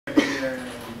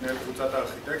מנהל קבוצת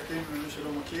הארכיטקטים, למי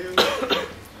שלא מכיר.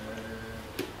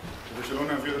 כדי שלא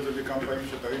נעביר את זה בכמה פעמים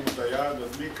שתרימו את היד,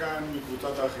 אז מי כאן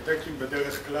מקבוצת הארכיטקטים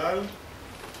בדרך כלל?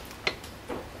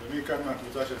 ומי כאן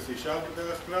מהקבוצה של C#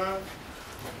 בדרך כלל?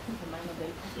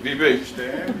 VB.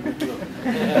 שתיהם?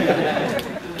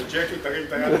 וג'קי תרים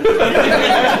את היד.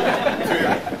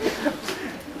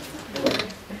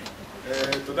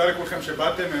 תודה לכולכם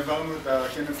שבאתם, העברנו את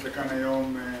הכנס לכאן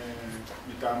היום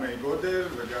מטעמי גודל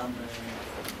וגם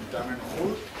מטעמי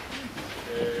נוחות.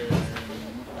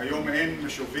 היום אין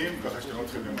משובים, ככה שאתם לא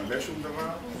צריכים למלא שום דבר.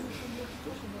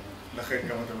 לכן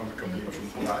גם אתם לא מקבלים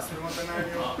שום פרס במתנה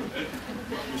היום.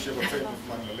 מי שרוצה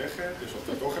מוזמן ללכת, יש עוד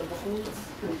קצת אוכל בחוץ.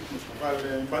 אבל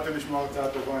אם באתם לשמוע הרצאה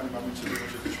טובה, אני מאמין שזה מה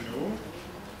שתשמעו.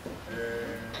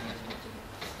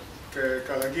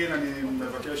 כרגיל אני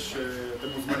מבקש, אתם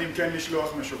מוזמנים כן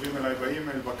לשלוח משובים אליי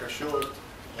באימייל, בקשות,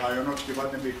 רעיונות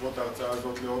שקיבלתם בעקבות ההרצאה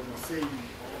הזאת לעוד נושאים,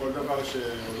 כל דבר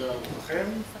שעולה על רוחכם.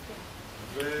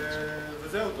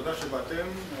 וזהו, תודה שבאתם.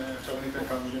 עכשיו אני אתן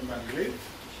כמה מילים באנגלית.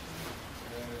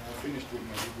 I finished with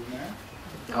my Google now.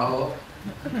 Oh.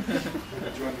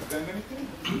 Did you understand anything?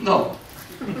 No.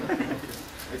 Okay.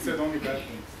 I said only bad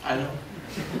things. I know.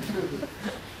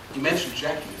 You mentioned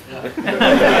Jackie. Yeah.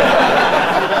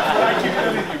 That's what I keep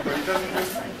telling you, but he doesn't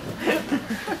listen.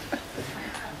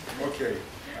 Okay.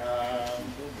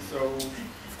 So,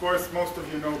 of course, most of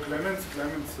you know Clemens.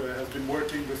 Clemens has been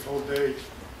working this whole day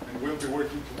and will be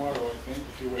working tomorrow, I think,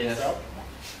 if he wakes up.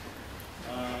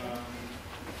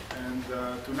 And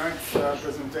tonight's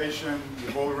presentation,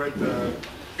 you've all read the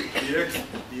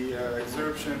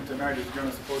excerption. Tonight is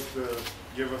supposed to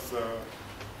give us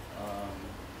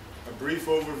a brief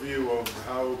overview of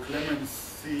how Clemens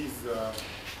sees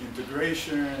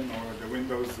integration or the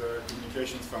Windows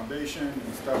Communications Foundation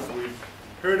and stuff we've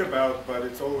heard about, but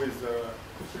it's always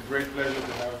a great pleasure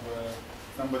to have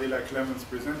somebody like Clemens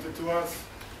presented to us.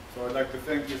 So I'd like to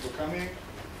thank you for coming.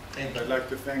 Thank you. I'd like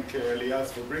to thank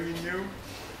Elias for bringing you.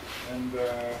 And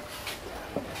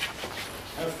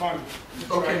have fun.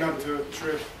 Okay. Try not to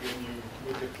trip when you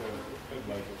look at the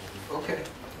headlight. Okay.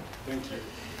 Thank you.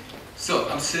 So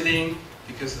I'm sitting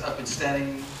because I've been standing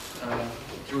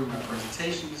during my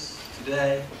presentations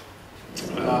today.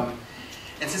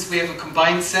 And since we have a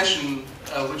combined session,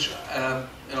 which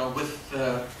with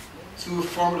two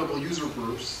formidable user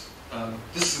groups,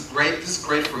 this is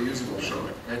great for a user group show,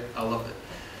 right? I love it.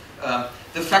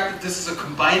 The fact that this is a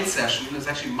combined session is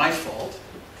actually my fault,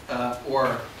 or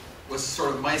was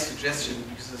sort of my suggestion,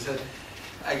 because I said,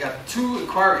 I got two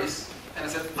inquiries, and I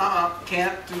said,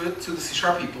 can't do it to the C#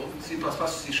 people, C++ to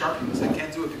C# people. I said,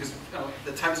 can't do it because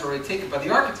the time is already taken by the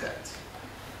architects.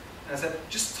 And I said,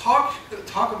 just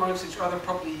talk amongst each other,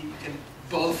 probably you can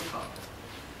both come.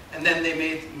 And then they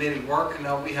made it work, and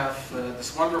now we have this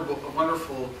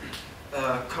wonderful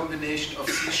combination of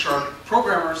C#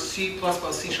 programmers, C++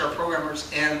 C# programmers,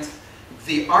 and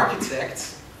the architects.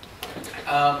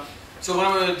 So what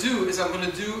I'm going to do is I'm going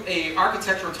to do a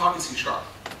architecture talk in C#.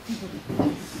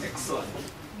 Excellent.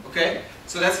 Okay,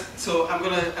 so I'm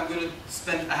gonna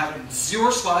spend. I have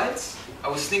 0 slides. I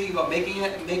was thinking about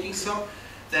making some.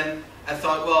 Then I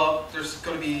thought, well, there's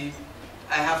going to be.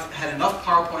 I have had enough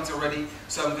PowerPoints already,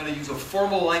 so I'm going to use a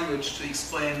formal language to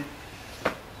explain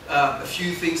a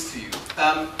few things to you.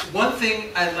 One thing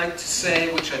I'd like to say,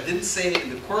 which I didn't say in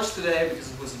the course today because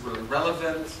it wasn't really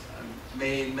relevant, I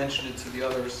may mention it to the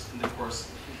others in the course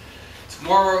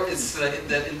tomorrow, is in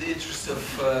the interest of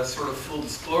sort of full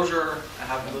disclosure, I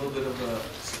have a little bit of a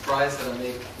surprise that I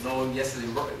made known yesterday.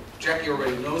 Jackie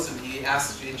already knows, and he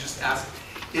just asked,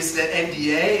 is that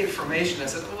NDA information? I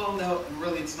said, well, no,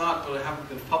 really it's not, but I haven't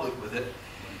been public with it.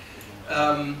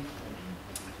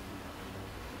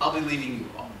 I'll be leaving you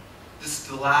all. This is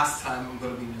the last time I'm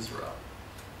going to be in Israel,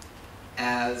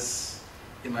 as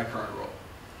in my current role.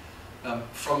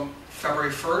 From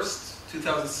February 1st,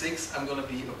 2006, I'm going to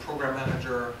be a program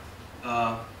manager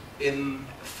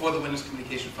for the Windows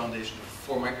Communication Foundation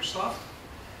for Microsoft.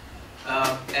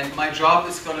 And my job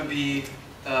is going to be,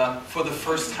 for the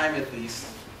first time at least,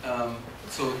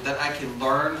 so that I can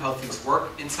learn how things work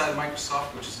inside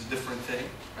Microsoft, which is a different thing,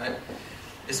 right?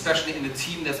 Especially in a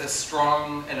team that's as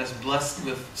strong and as blessed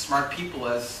with smart people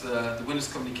as the Windows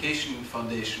Communication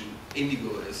Foundation,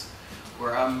 Indigo, is,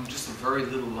 where I'm just a very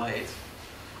little light.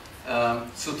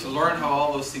 So to learn how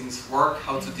all those things work,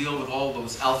 how to deal with all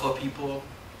those alpha people,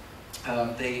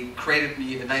 they created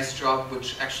me a nice job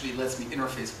which actually lets me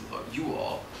interface with you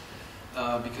all,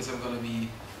 because I'm going to be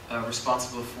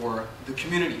responsible for the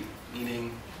community, meaning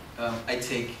I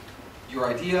take your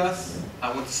ideas,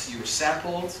 I want to see your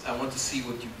samples, I want to see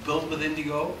what you built with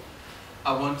Indigo,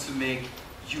 I want to make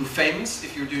you famous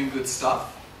if you're doing good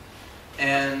stuff,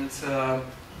 And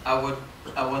I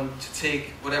want to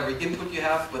take whatever input you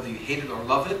have, whether you hate it or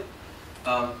love it,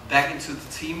 back into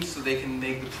the team so they can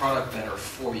make the product better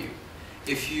for you.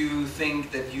 If you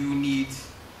think that you need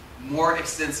more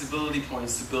extensibility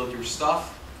points to build your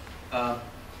stuff, I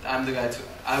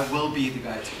will be the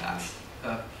guy to ask.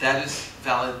 That is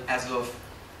valid as of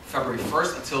February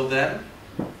 1st. Until then,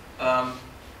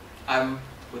 I'm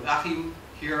with Achim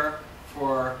here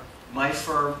for my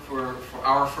firm, for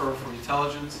our firm, for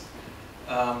intelligence,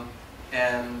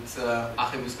 and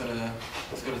Achim is gonna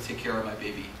take care of my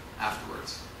baby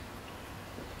afterwards.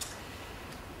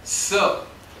 So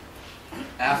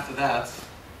after that,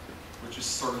 which is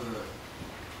sort of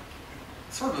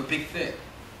a big thing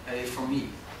for me,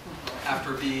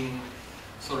 after being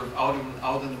sort of out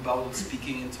and about and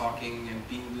speaking and talking and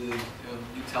being the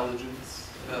intelligence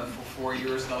for 4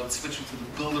 years now, and switching to the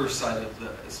builder side of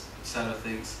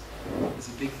things is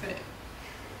a big thing,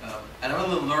 and I'm a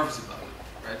little nervous about it.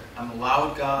 Right? I'm a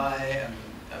loud guy.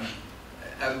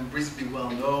 I'm reasonably well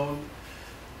known,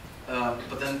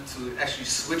 but then to actually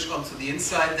switch onto the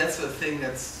inside, that's a thing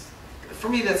that's, for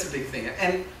me, that's a big thing.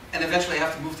 And eventually I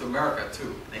have to move to America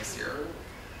too next year,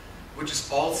 which is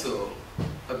also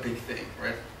a big thing,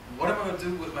 right? What am I going to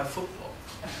do with my football?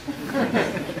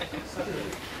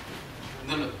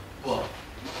 No, well,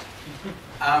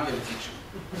 I'm going to teach you.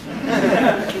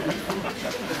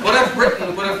 What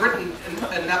I've written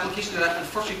an application that I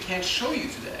unfortunately can't show you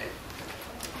today,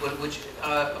 but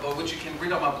about which you can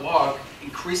read on my blog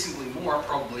increasingly more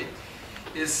probably,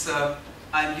 is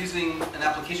I'm using an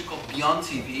application called Beyond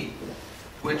TV,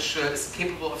 which is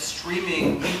capable of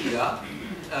streaming media,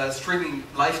 streaming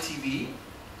live TV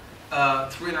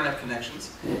through internet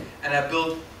connections. And I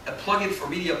built a plugin for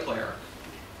Media Player,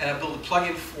 and I built a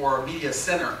plugin for Media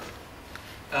Center,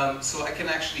 so I can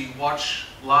actually watch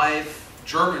live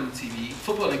German TV,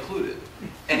 football included,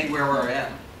 anywhere where I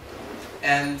am.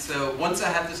 And once I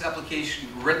have this application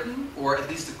written, or at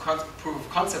least a proof of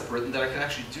concept written that I can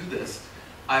actually do this,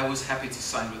 I was happy to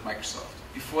sign with Microsoft.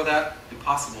 Before that,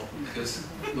 impossible, because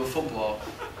no football,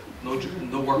 no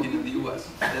working in the US.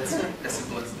 That's as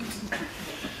simple as this.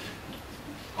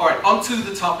 All right, on to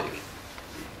the topic.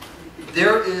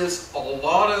 There is a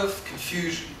lot of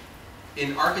confusion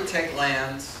in architect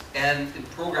lands and in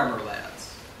programmer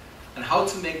lands on how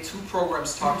to make two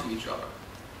programs talk to each other.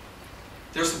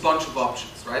 There's a bunch of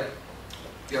options, right?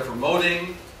 You have remoting,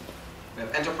 you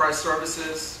have enterprise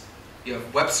services, you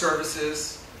have web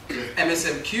services, you have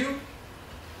MSMQ.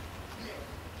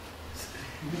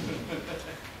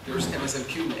 There's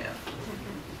MSMQ man.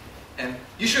 And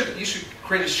you should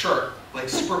create a shirt like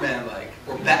Superman-like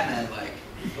or Batman-like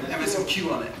with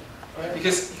MSMQ on it.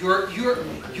 Because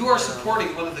you are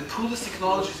supporting one of the coolest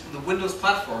technologies in the Windows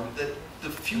platform that the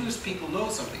fewest people know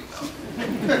something about,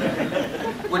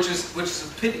 which is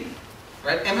a pity,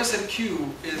 right? MSMQ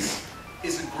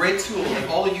is a great tool, and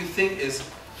all you think is,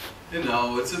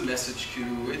 it's a message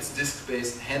queue, it's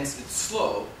disk-based, hence it's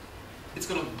slow. It's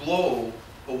going to blow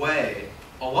away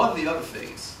a lot of the other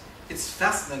things. It's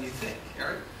faster than you think,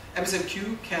 right?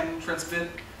 MSMQ can transmit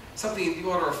something in the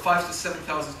order of 5,000 to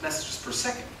 7,000 messages per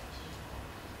second.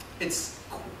 It's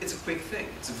a quick thing.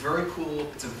 It's a very cool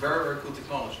cool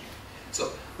technology.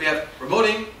 So we have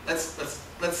remoting. Let's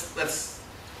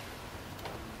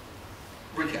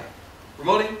recap.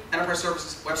 Remoting, enterprise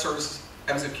services, web services,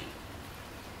 MSMQ.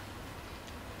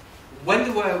 When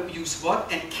do I use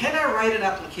what? And can I write an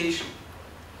application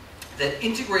that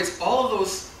integrates all of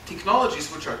those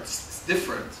technologies, which are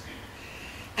different,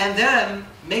 and then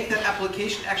make that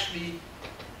application actually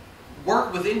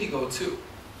work with Indigo too,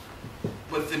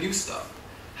 with the new stuff?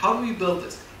 How do we build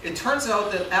this? It turns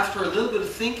out that after a little bit of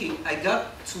thinking, I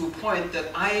got to a point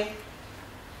that I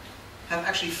have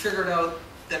actually figured out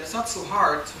that it's not so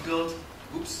hard to build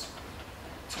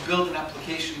an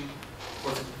application,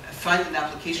 or to find an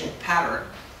application pattern.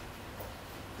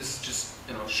 This is just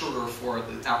sugar for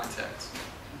the architects.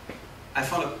 I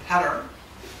found a pattern.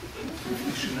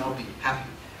 You should now be happy.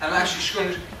 And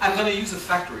I'm going to use a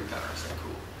factory pattern. Is that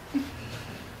cool?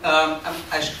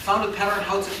 I found a pattern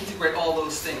how to integrate all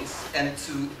those things and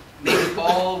to make it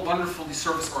all wonderfully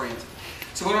service-oriented.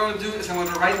 So what I'm going to do is I'm going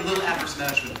to write a little address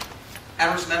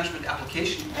management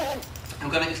application. I'm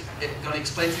going to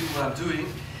explain to you what I'm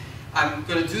doing. I'm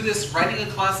going to do this writing a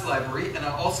class library, and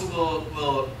I also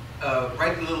will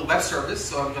write a little web service.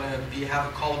 So I'm going to have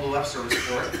a callable web service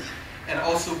for it, and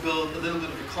also build a little bit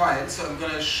of a client. So I'm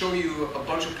going to show you a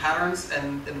bunch of patterns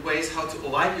and ways how to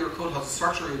align your code, how to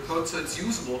structure your code so it's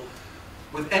usable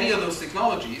with any of those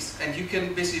technologies, and you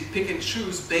can basically pick and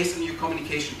choose based on your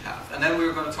communication path. And then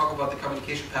we're going to talk about the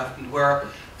communication path and where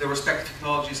the respective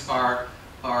technologies are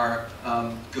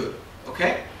good.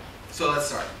 Okay? So let's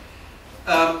start.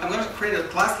 I'm going to create a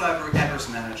class library address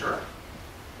manager.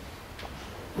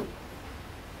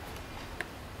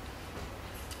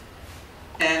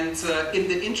 And in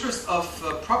the interest of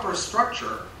proper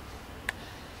structure,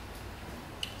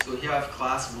 so here I have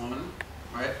class 1,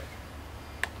 right?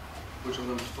 Which I'm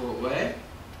going to throw away.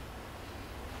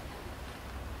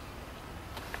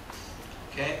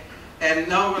 Okay, and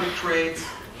now I'm going to create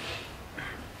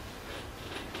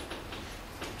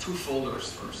 2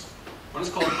 folders first. One is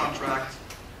called contract.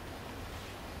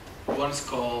 One is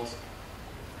called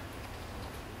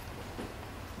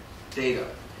data.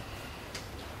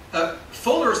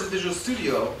 Folders in Visual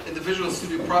Studio, in the Visual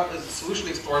Studio Solution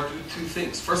Explorer, do 2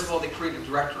 things. First of all, they create a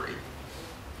directory,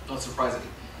 not surprisingly.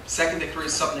 Second, they create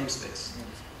a sub-namespace.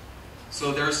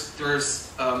 So there's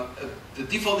the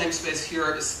default namespace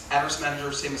here is address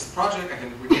manager, same as the project. I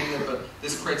can rename it, but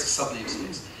this creates a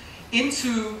sub-namespace.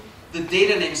 Into the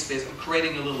data namespace, I'm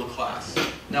creating a little class.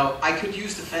 Now, I could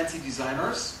use the fancy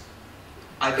designers.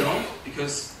 I don't,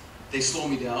 because they slow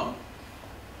me down.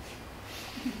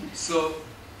 So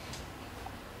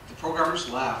the programmers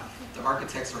laugh. The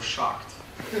architects are shocked.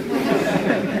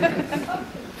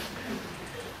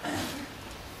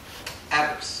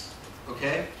 Address,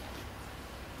 okay?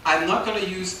 I'm not going to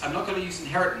use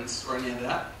inheritance or any of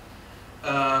that.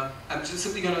 I'm just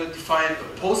simply going to define a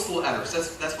postal address.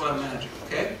 That's what I'm managing,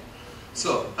 okay?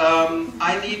 So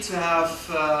I need to have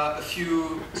a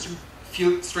few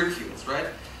string fields, right?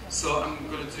 So I'm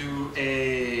going to do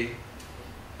a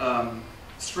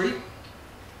street.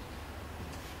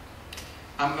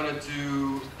 I'm going to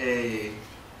do a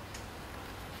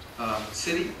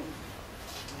city.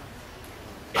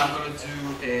 I'm going to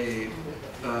do a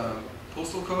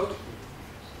postal code.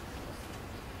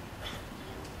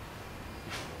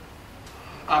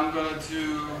 I'm going to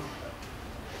do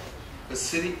a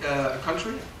city, a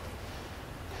country.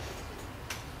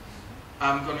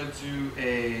 I'm going to do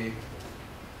a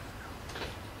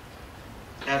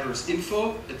address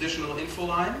info, additional info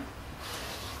line.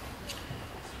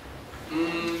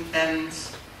 And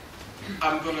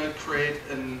I'm going to create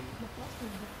an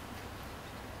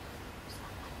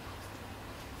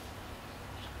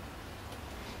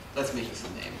let's make this a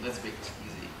name. Let's make this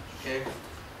easy. Okay?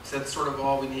 So that's sort of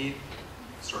all we need.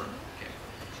 Sort of. Okay.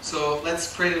 So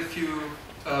let's create a few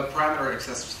parameter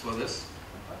accessors for this.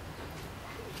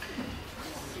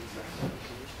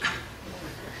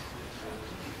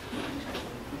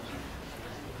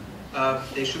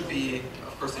 They should be,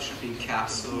 of course, they should be in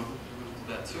caps. So we'll do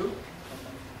that too.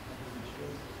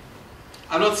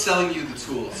 I'm not selling you the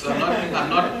tool, so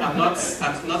I'm not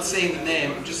saying the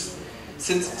name. I'm just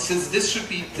since this should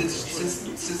be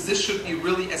since this should be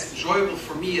really as enjoyable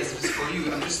for me as it is for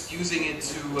you. I'm just using it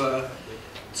to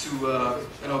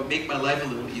make my life a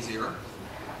little easier.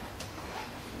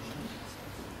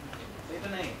 Say the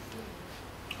name.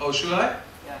 Oh, should I?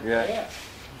 Yeah.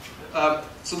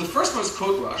 So the first one is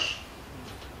CodeRush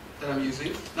that I'm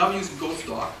using. Now I'm using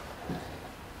GhostDoc.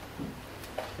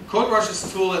 CodeRush is a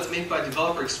tool that's made by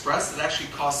Developer Express. It actually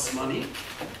costs money,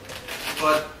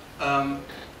 but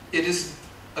it's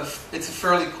a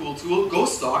fairly cool tool.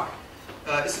 GhostDoc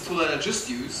is a tool that I just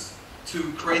used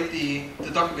to create the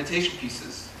documentation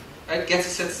pieces. Right? Gets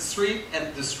and sets the street,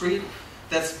 and the street.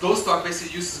 That's GhostDoc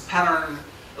basically uses a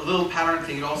little pattern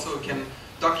thing. It also can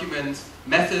document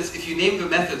methods. If you name the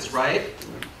methods right,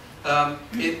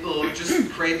 it will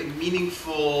just create a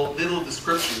meaningful little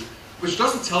description, which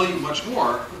doesn't tell you much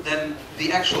more than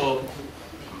the actual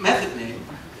method name.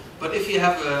 But if you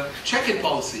have a check-in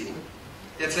policy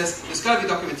that says there's got to be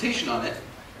documentation on it,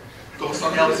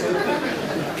 GhostDoc helps you.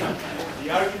 The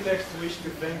architects wish to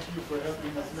thank you for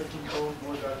helping us making code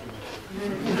more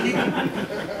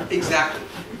documented. Exactly.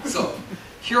 So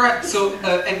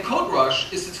and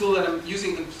CodeRush is the tool that I'm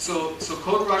using. So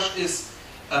CodeRush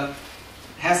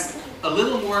has a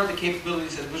little more of the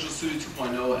capabilities that Visual Studio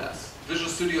 2.0 has. Visual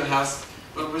Studio has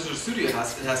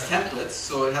it has templates.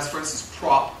 So it has, for instance,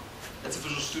 prop. That's a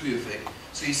Visual Studio thing.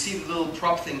 So you see the little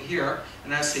prop thing here,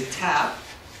 and I say tab,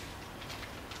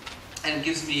 and it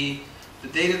gives me the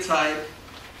data type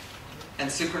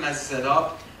and synchronizes that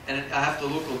up, and I have the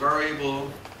local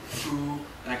variable foo,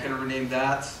 and I can rename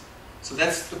that. So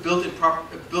that's a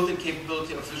built-in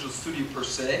capability of Visual Studio per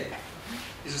se.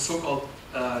 These are so-called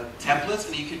templates,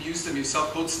 and you can use them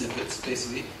yourself, code snippets,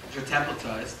 basically, which are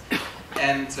templatized.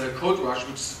 And CodeRush,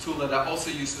 which is a tool that I also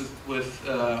used with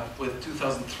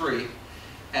 2003,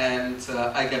 and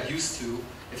I got used to.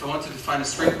 If I want to define a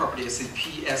string property, I say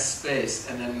PS space,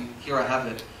 and then here I have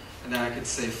it, and then I could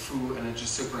say foo, and it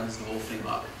just synchronizes the whole thing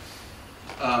up.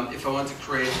 If I want to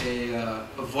create a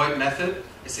void method,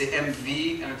 I say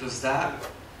mv and it does that.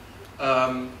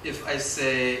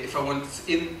 If I want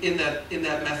in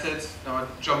that method, now I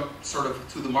jump sort of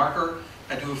to the marker.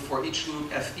 I do a for each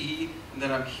loop fe, and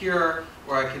then I'm here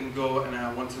where I can go and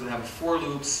I want to have a for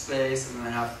loop space, and then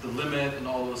I have the limit and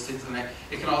all those things. And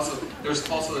there's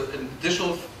also an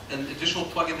additional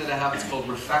plugin that I have. It's called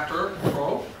Refactor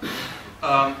Pro,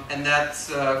 and that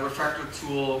refactor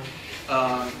tool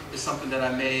is something that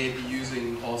I may be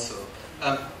using also.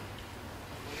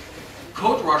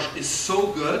 CodeRush is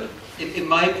so good, in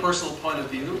my personal point of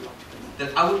view,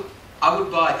 that I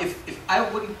would buy, if I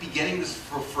wouldn't be getting this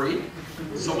for free,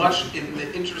 so much in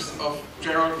the interest of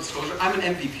general disclosure, I'm an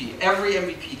MVP. Every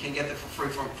MVP can get that for free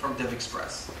from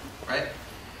DevExpress, right?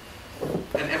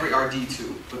 And every RD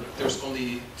too, but there's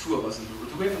only 2 of us in the room.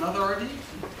 Do we have another RD?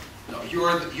 No,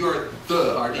 you're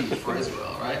the RD for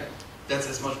Israel, right? That's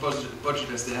as much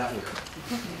budget as they have here.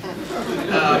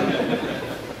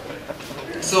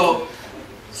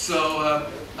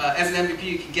 As an MVP,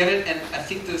 you can get it, and I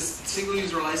think this single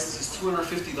user license is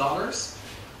 $250.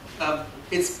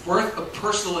 It's worth a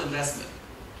personal investment.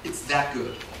 It's that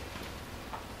good.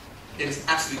 It is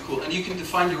absolutely cool, and you can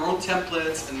define your own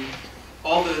templates and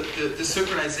all the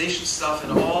synchronization stuff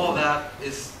and all that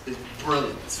is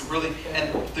brilliant. It's really,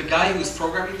 and the guy who's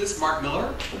programming this, Mark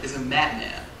Miller, is a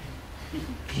madman.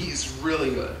 He is really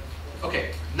good.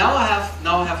 Okay, now I have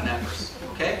an address.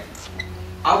 Okay.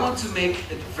 I want to make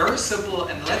it very simple,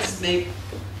 and let's make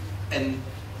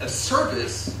a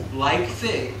service-like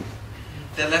thing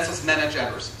that lets us manage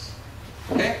addresses.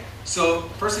 Okay? So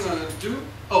first thing I'm going to do,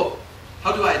 how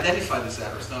do I identify this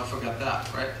address? Now I forgot that,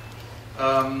 right?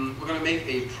 We're going to make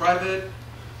a private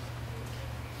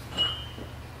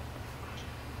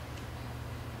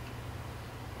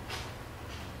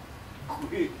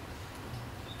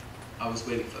I was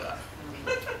waiting for that.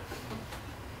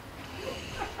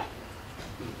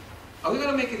 Are we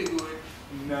going to make it a GUI?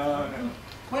 No.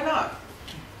 Why not?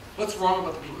 What's wrong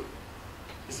about the GUI?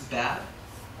 Is it bad?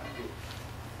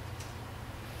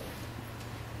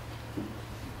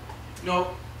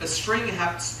 No, a string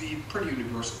happens to be pretty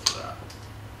universal for that.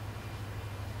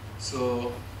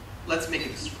 So let's make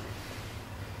it a string.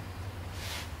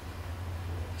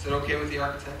 Is that okay with the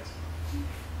architect?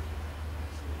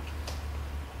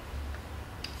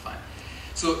 Fine.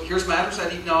 So here's my address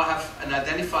ID. Now I have an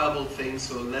identifiable thing,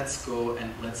 so let's go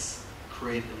and let's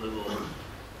create a little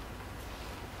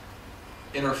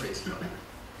interface for that.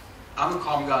 I'm a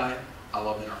COM guy. I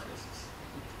love interfaces.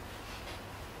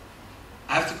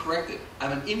 I have to correct it.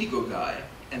 I'm an Indigo guy,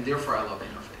 and therefore I love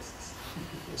interfaces.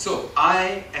 So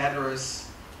address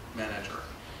manager.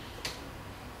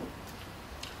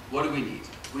 What do we need?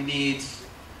 We need,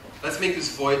 let's make this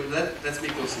void, let's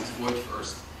make those things void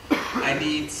first. I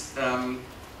need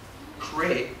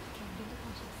create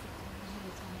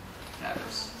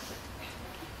address.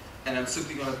 And I'm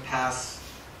simply going to pass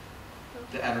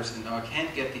the address in. Now I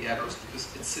can't get the address because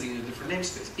it's sitting in a different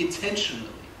namespace. Intentionally,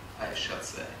 I should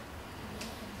say.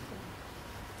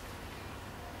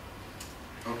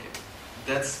 Okay,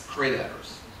 that's create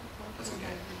address. That's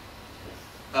okay.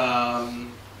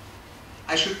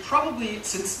 I should probably,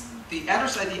 since the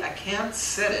address ID I can't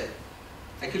set it,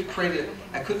 I could create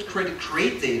a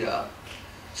create data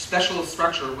special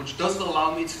structure which doesn't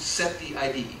allow me to set the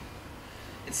ID.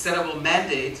 Instead, I will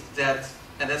mandate that,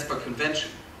 and that's by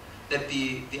convention, that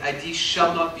the ID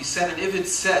shall not be set, and if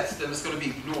it's set, then it's going to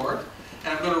be ignored,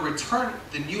 and I'm going to return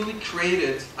the newly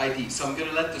created ID. So I'm going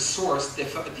to let the source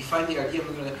define the ID, and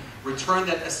I'm going to return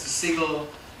that as the single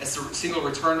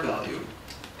return value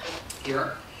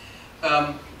here.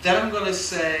 Then I'm going to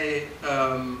say,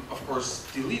 of course,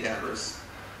 delete address.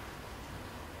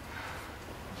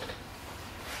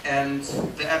 And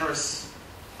the address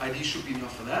ID should be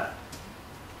enough for that.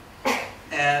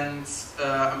 And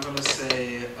I'm going to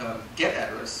say get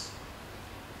address.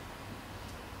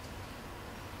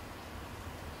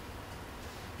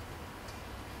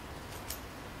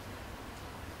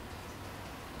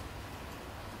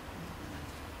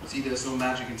 See, there's no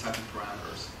magic in typing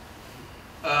parameters.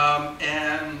 I'm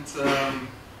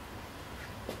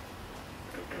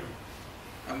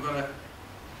going to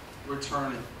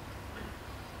return an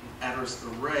address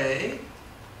array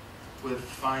with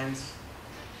find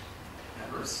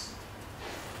address,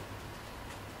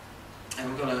 and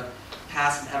I'm going to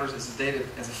pass an address as a data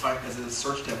as a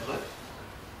search template.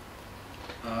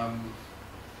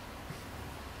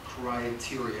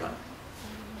 Criteria,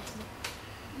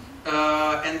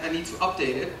 and I need to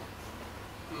update it.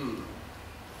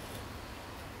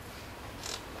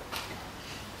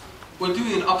 We're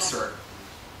doing an upsert.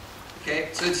 Okay,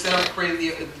 so instead of creating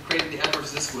the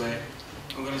address this way,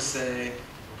 I'm going to say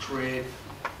create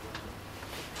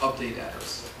update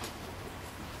address.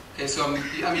 Okay, so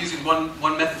I'm using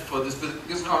one method for this, but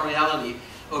because in our reality,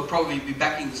 I would probably be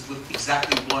backing this with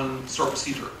exactly one store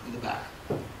procedure in the back,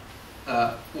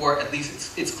 or at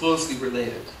least it's closely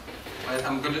related. Right?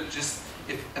 I'm going to just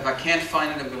if I can't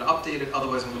find it, I'm going to update it.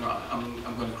 Otherwise, I'm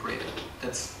going to create it.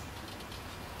 That's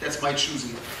my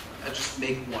choosing. I just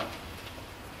make one.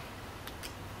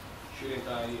 Shouldn't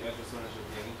I address manager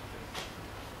be an interface?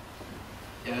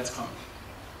 Yeah, that's coming.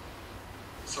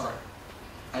 Sorry.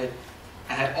 I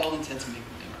had all intent to make an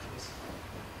interface.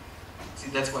 See,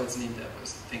 that's why it's named that way.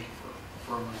 Thank you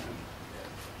for reminding me.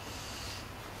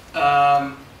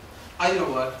 I know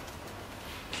what.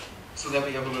 So that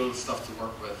we have a little stuff to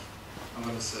work with, I'm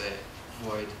going to say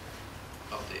void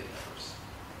update address.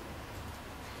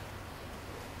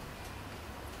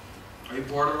 Are you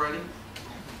bored already?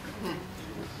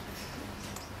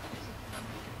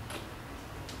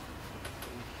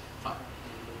 Fine.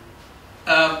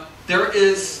 There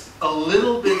is a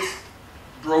little bit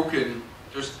broken,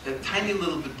 there's a tiny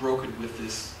little bit broken with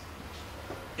this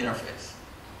interface.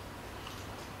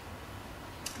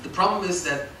 The problem is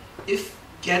that if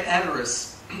get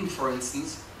address, for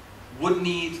instance, would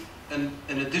need an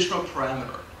additional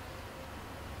parameter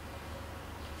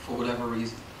for whatever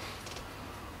reason,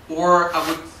 or I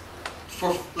would,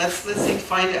 let's take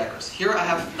find address. Here I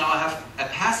have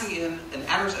passing in an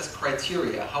address as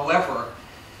criteria. However,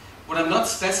 what I'm not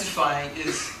specifying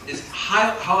is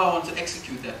how I want to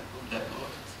execute that mode.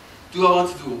 Do I want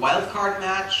to do a wildcard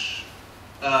match?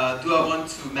 Do I want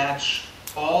to match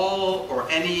all or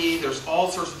any? There's all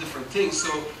sorts of different things. So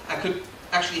I could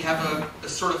actually have a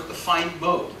sort of defined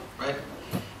mode, right?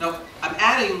 Now I'm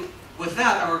adding, with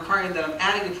that, I'm requiring that I'm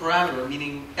adding a parameter,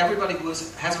 meaning everybody who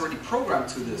has already programmed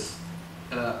to this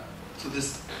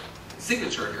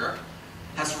signature here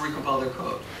has to recompile their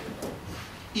code.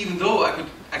 Even though I could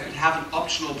have an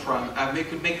optional parameter, I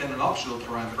could make that an optional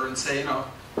parameter and say, you know,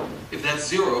 if that's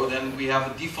 0, then we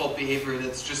have a default behavior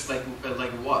that's just like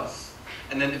it was.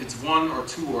 And then if it's 1 or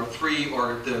 2 or 3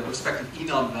 or the respective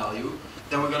enum value,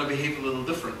 then we're going to behave a little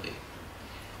differently.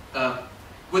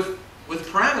 With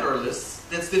parameter lists,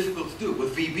 that's difficult to do.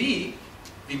 With VB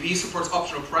supports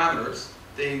optional parameters.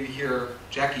 They hear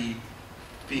Jackie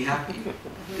be happy.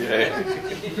 Yeah.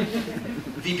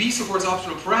 VB supports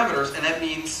optional parameters, and that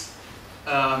means,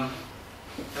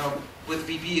 with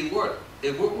VB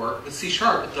it would work. With C#, it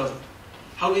doesn't.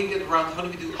 How do we get around? How do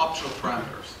we do optional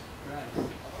parameters?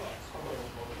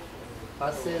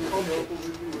 Pass in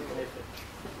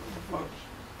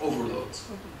Overloads.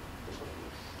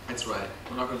 That's right.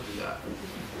 We're not going to do that.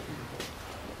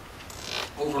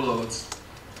 Overloads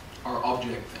are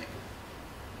object thing.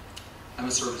 I'm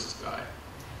a services guy.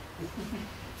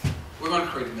 We're going to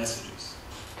create messages.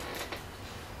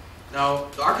 Now,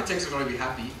 the architects are going to be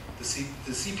happy. The C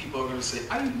people are going to say,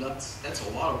 "Are you nuts? That's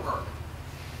a lot of work."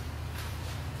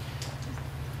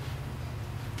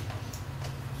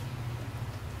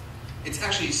 It's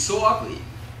actually so ugly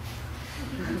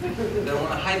that I want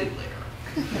to hide it later.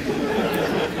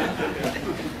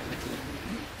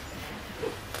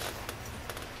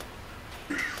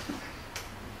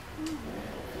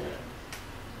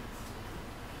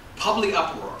 Public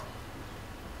uproar.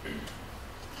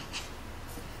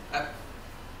 That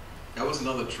was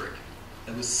another trick.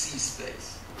 That was C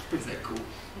space. Is that cool?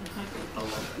 I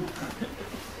love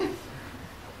it.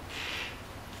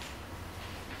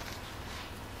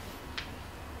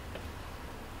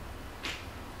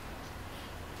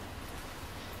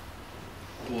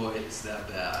 Boy, is that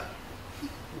bad.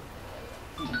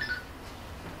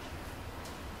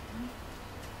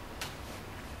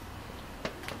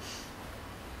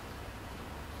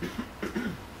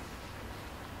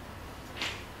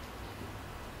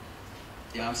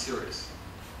 Yeah, I'm serious.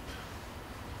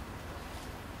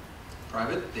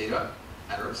 Private data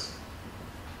address.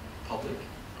 Public.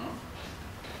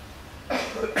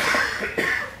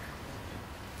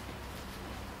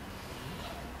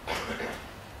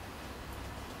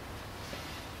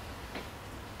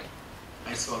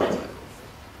 I saw the typo.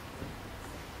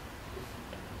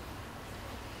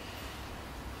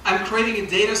 I'm creating a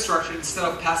data structure instead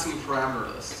of passing a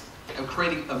parameter list. I'm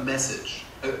creating a message.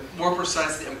 More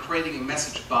precisely, I'm creating a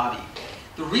message body.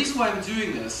 The reason why I'm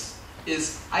doing this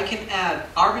is I can add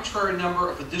arbitrary number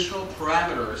of additional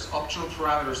parameters, optional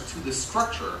parameters to the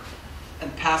structure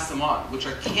and pass them on, which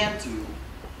I can't do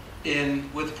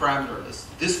with parameter lists.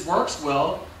 This works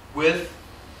well with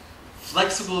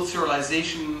flexible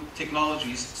serialization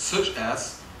technologies such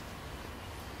as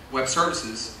web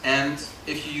services, and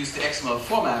if you use the XML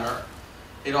formatter,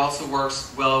 it also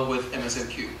works well with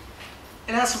MSNQ.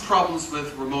 It has some problems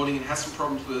with remoting, it has some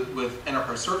problems with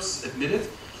enterprise services, admitted,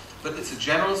 but it's a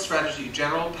general strategy, a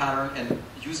general pattern, and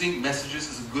using messages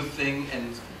is a good thing,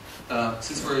 and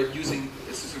since we're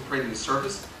creating a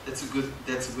service, that's a good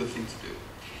thing to do.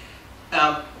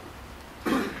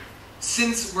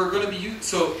 Since we're going to be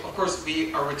so of course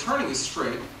we are returning a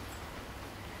string,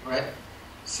 right?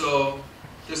 So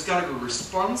there's got to be a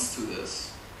response to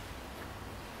this.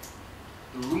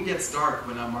 The room gets dark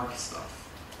when I mark stuff.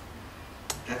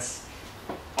 That's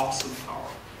awesome power.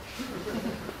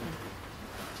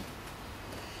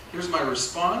 Here's my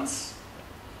response,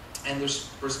 and this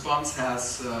response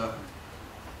has the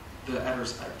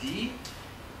address ID,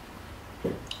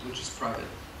 which is private.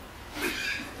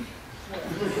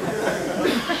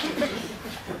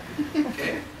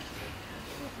 Okay.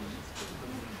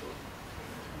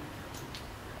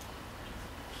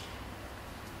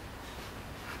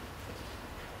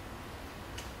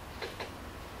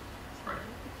 Right.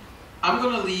 I'm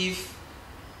going to leave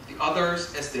the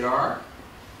others as they are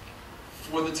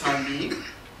for the time being,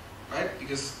 right?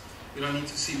 Because we don't need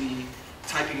to see me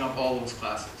typing up all those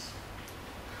classes.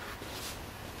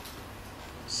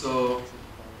 So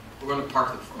we're going to park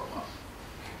them for a while.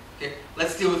 Okay,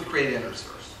 let's deal with create address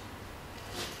first.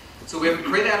 So we have a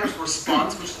create address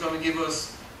response, which is going to give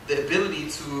us the ability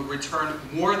to return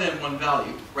more than one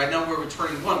value. Right now we're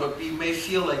returning one, but we may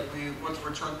feel like we want to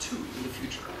return two in the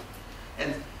future.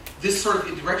 And this sort of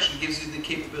indirection gives you the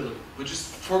capability. We're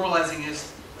just formalizing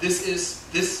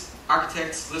this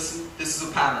architects, listen, this is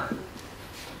a pattern.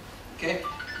 Okay?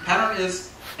 Pattern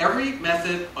is every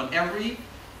method on every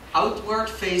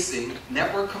outward-facing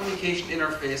network communication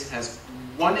interface has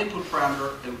one input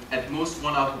parameter and at most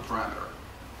one output parameter,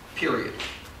 period.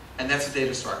 And that's a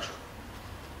data structure.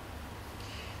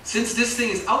 Since this thing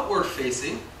is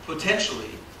outward-facing,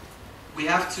 potentially, we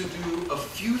have to do a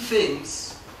few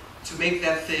things to make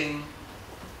that thing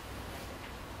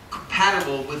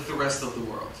compatible with the rest of the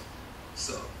world.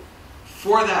 So,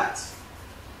 for that,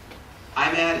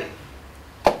 I'm adding.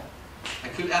 I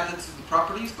could add that to the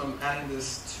properties, but I'm adding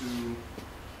this to,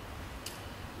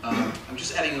 I'm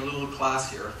just adding a little class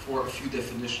here for a few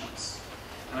definitions.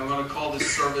 And I'm going to call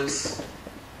this service,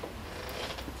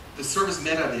 the service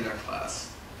metadata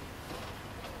class.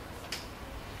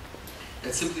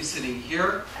 That's simply sitting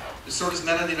here. The service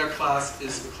metadata class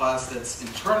is a class that's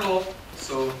internal,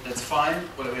 so that's fine.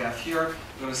 What do we have here?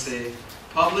 I'm going to say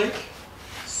public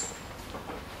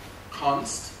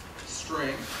const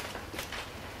string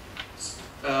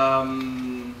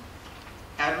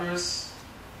address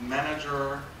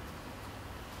manager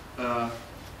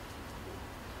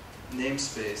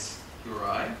namespace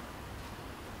URI.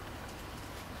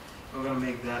 We're going to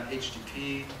make that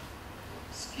HTTP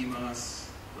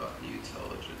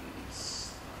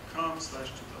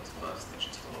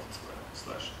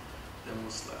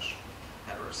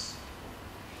schemas.newintelligence.com/2005/12/demo/address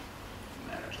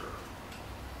manager.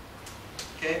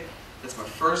 Okay, that's my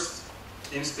first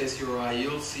namespace URI.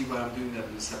 You'll see why I'm doing that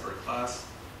in a separate class.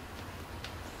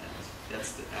 And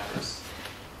that's the address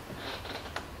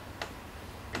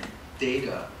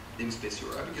data namespace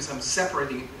URI, because I'm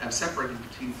separating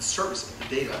between the service and the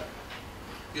data.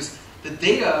 Because the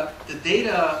data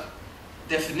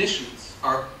definitions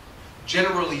are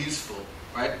generally useful,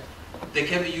 right? They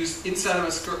can be used inside of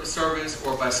a service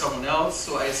or by someone else,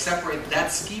 so I separate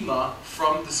that schema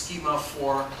from the schema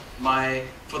for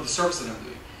the service that I'm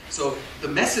doing. So the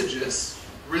messages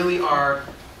really are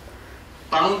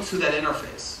bound to that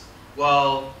interface,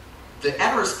 while the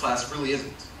address class really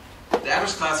isn't. The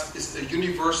address class is a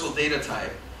universal data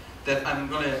type that I'm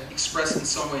going to express in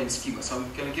some way in schema. So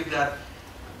I'm going to give that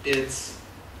its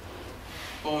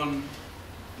own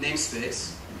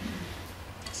namespace.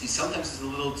 See, sometimes it's a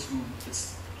little too,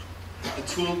 the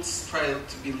tools try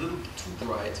to be a little too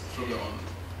bright for their own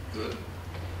good.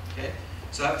 Okay?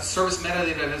 So I have the service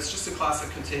metadata, and it's just a class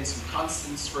that contains some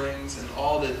constant strings and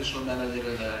all the additional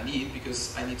metadata that I need,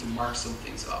 because I need to mark some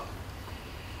things up.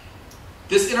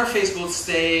 This interface will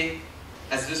stay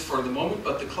as it is for the moment,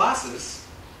 but the classes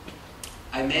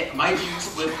I might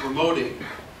use with remoting.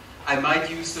 I might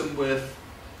use them with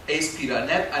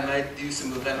ASP.NET. I might use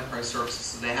them with enterprise services.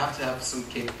 So they have to have some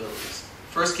capabilities.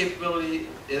 First capability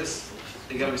is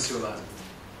they got to be serializable.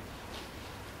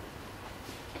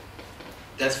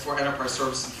 That's for enterprise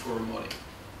services for remoting.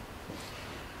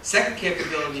 Second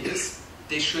capability is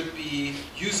they should be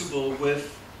usable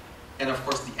with, and of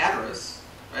course the address,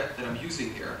 right, that I'm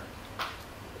using here.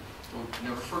 Don't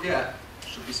never forget,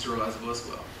 should be serializable as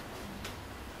well.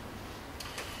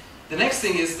 The next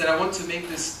thing is that I want to make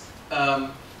this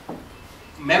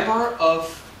member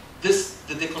of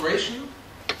the declaration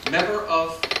member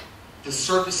of the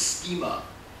service schema.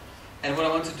 And what I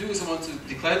want to do is I want to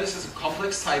declare this as a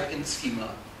complex type in schema.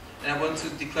 And I want to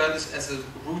declare this as a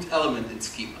root element in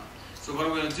schema. So what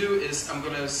I'm going to do is I'm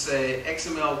going to say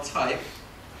XML type.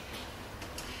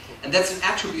 And that's an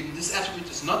attribute. And this attribute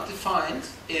is not defined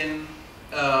in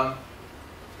the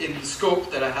scope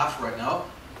that I have right now.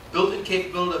 Built-in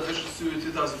capability of Visual Studio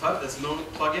 2005, that's no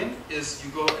plugin, is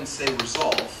you go and say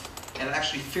resolve. And it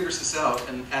actually figures this out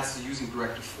and adds the using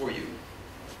directive for you,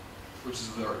 which is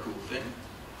a very cool thing.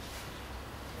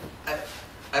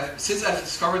 Since I've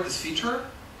discovered this feature,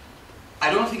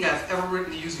 I don't think I've ever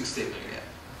written a using statement yet.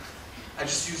 I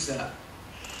just use that.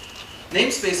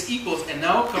 Namespace equals, and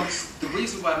now comes the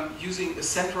reason why I'm using a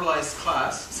centralized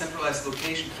class, centralized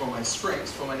location for my strings,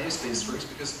 for my namespace strings,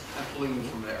 because I'm pulling them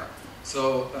from there.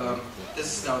 So this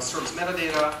is now service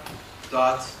metadata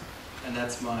dot, and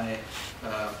that's my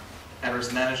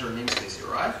address manager namespace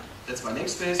URI. That's my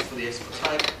namespace for the XML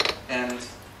type, and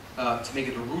to make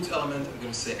it a root element, I'm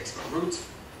going to say XML root.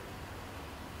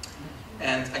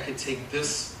 And I can take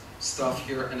this stuff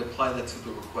here and apply that to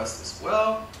the request as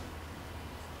well.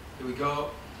 Here we go.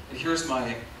 And here's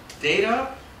my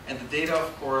data, and the data,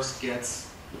 of course, gets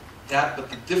that,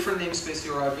 but the different namespace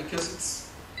URI because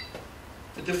it's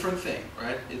a different thing,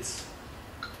 right? It's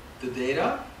the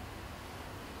data.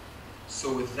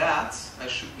 So with that, I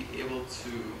should be able to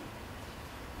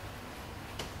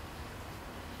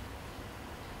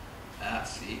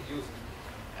see.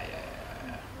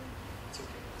 Yeah. It's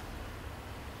okay.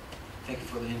 Thank you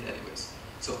for the hint anyways.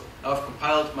 So now I've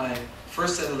compiled my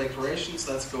first set of declarations.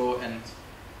 Let's go and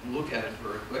look at it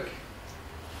very quick.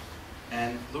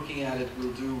 And looking at it,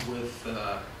 we'll do with,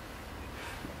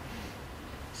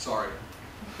 sorry.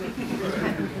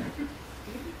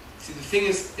 See, the thing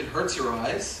is, it hurts your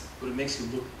eyes, but it makes you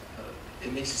look,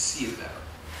 it makes you see it better.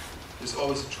 There's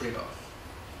always a trade-off.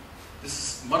 This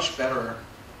is much better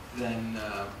than,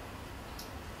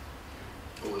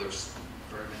 oh, there's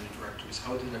very many directories.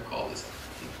 How did I call this?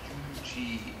 UG,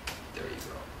 there you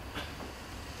go.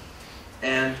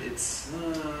 And it's,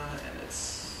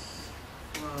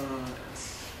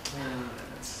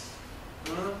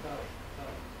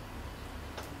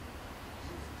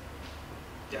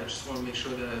 yeah, I just want to make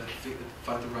sure that I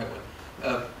find the right one.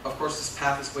 Of course, this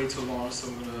path is way too long, so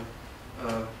I'm going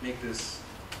to make this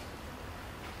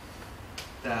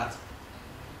that.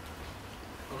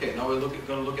 Okay, now we're going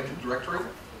to look at the directory.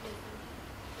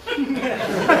 Dude,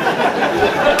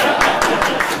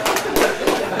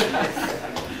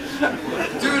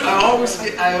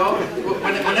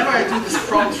 whenever I do this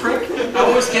prompt trick, I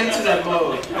always get into that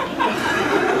mode.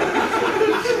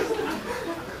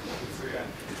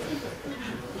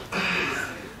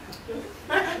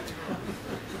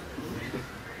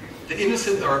 The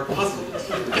innocent are puzzled.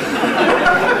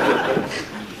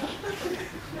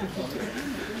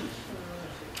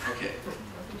 Okay.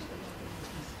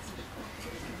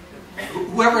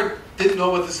 Whoever didn't know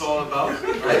what this is all about,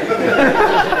 right?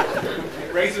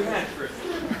 Raise your hand first.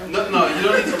 No, you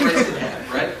don't need to raise your hand,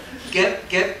 right?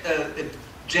 Get a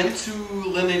Gentoo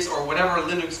Linux or whatever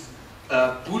Linux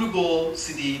bootable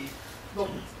CD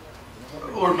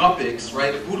or Knoppix,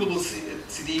 right? Bootable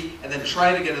CD, and then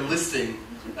try to get a listing,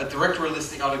 a directory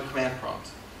listing out of command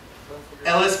prompt.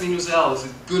 ls-l is a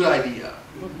good idea.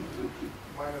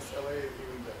 Minus LA is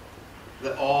even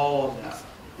better. All of that.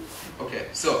 Okay,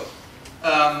 so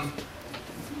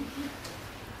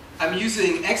I'm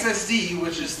using XSD,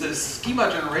 which is the schema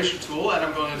generation tool, and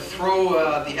I'm going to throw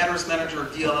the address manager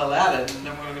DLL at it, and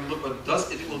then we're going to look what it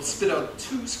does. It will spit out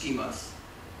two schemas.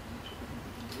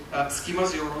 Schema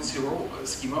 0, 0,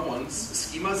 schema 1.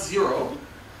 Schema 0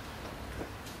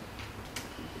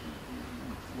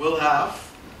 will have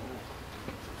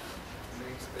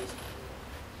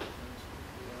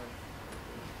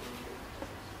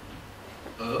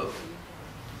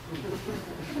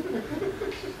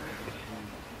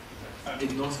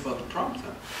it knows about the prompt,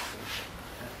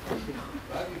 huh?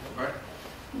 Right?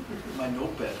 My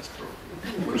notepad is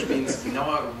broken, which means now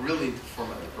I really need to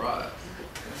format the product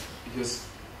because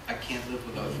I can't live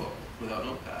without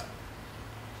notepad.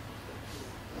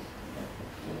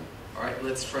 All right,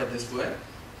 let's try it this way.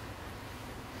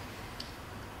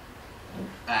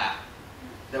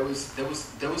 That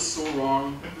was so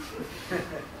wrong.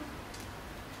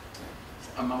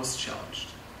 A mouse challenged.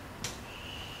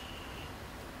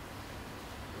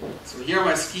 So here are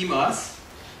my schemas.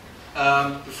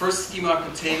 The first schema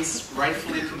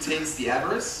rightfully contains the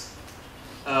address.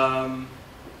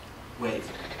 Wait,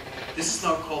 this is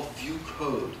now called view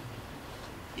code.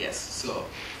 Yes, so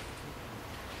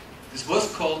this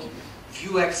was called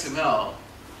view XML.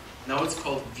 Now it's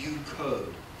called view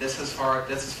code. That's as far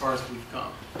as we've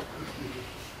gone.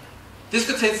 This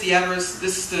contains the address.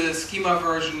 This is the schema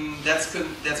version. That's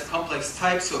a complex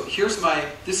type. So this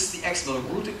is the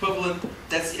XML root equivalent.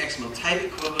 That's the XML type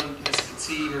equivalent. As you can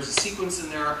see, there's a sequence in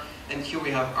there, and here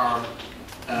we have our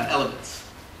elements.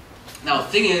 Now, the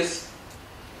thing is,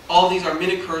 all these are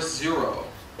minicurs 0,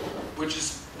 which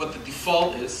is what the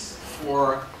default is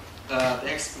for the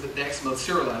XML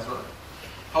serializer.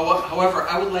 However,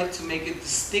 I would like to make a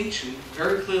distinction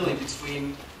very clearly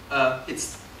between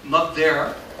it's not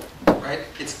there, right?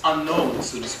 It's unknown,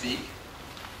 so to speak,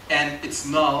 and it's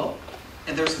null,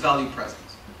 and there's a value present.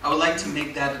 I would like to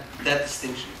make that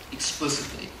distinction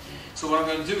explicitly. So what I'm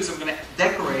going to do is I'm going to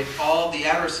decorate all the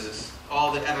addresses,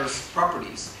 all the address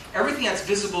properties, everything that's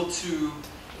visible to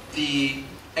the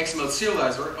XML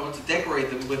serializer. I want to decorate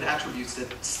them with attributes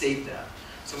that state that.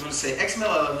 So I'm going to say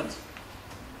XML element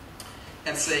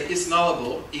and say is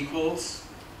nullable equals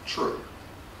true.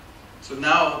 So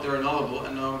now they're nullable,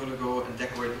 and now I'm going to go and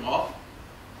decorate them all.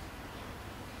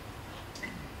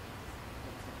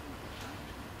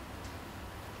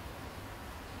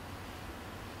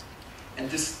 And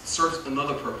this serves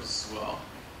another purpose as well,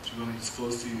 which I'm going to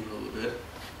disclose to you in a little bit.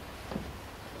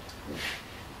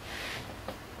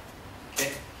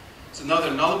 Okay, so now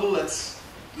they're nullable. Let's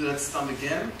do that stump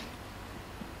again.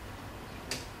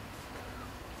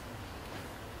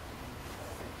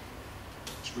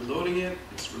 It's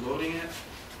reloading it,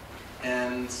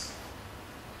 and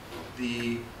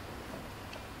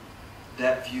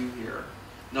that view here.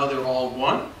 Now they're all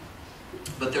 1,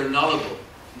 but they're nullable.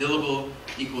 Nullable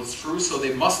equals true, so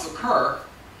they must occur.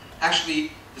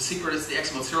 Actually, the secret is the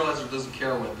XML serializer doesn't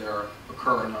care whether they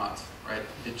occur or not, right?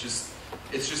 It's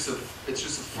just a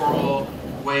formal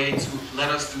way to let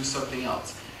us do something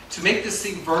else. To make this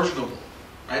thing versionable,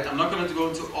 right? I'm not going to go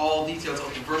into all details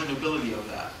of the versionability of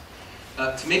that.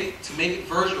 To make it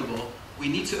versionable, we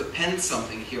need to append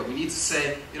something here. We need to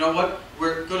say, you know what?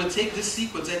 We're going to take this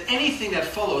sequence, and anything that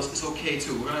follows is okay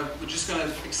too. We're just going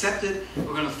to accept it.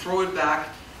 We're going to throw it back,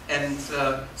 and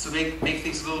so make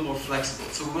things a little more flexible.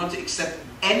 So we want to accept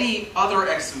any other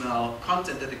XML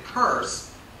content that occurs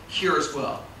here as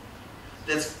well.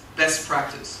 That's best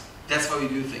practice. That's how you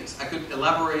do things. I could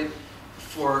elaborate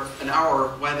for an hour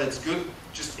why that's good.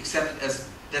 Just accept it as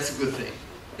that's a good thing.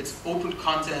 It's open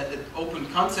content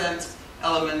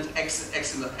element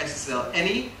XSL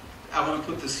any. I want to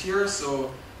put this here,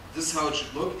 so this is how it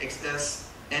should look. XS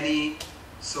any,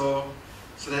 so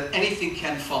that anything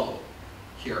can follow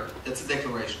here. That's a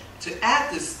declaration. To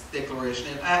add this declaration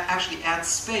and actually add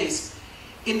space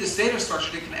in this data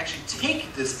structure that can actually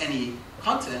take this any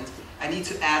content, I need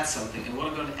to add something. And what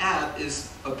I'm going to add is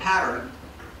a pattern.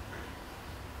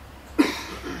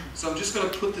 So I'm just going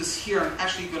to put this here. I'm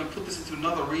actually going to put this into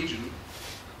another region.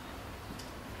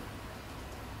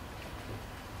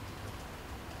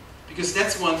 Because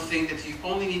that's one thing that you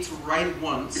only need to write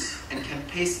once and can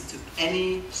paste into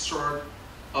any sort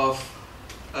of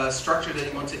structure that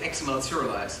you want to XML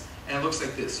serialize. And it looks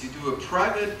like this. You do a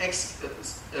private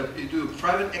XML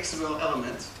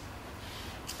element.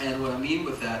 And what I mean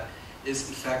with that is,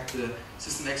 in fact, the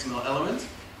system XML element.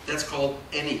 That's called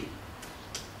any.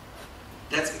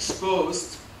 That's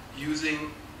exposed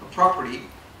using a property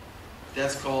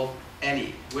that's called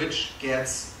any, which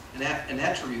gets an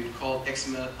attribute called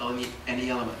XML any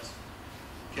element.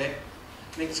 Okay?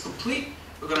 To make this complete,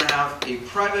 we're going to have a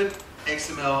private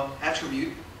XML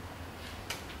attribute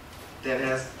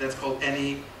that's called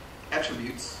any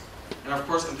attributes. And of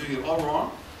course, I'm doing it all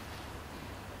wrong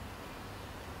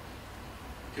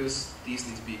because these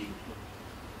need to be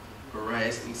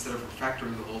erased. Instead of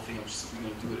refactoring the whole thing, I'm just going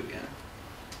to do it again.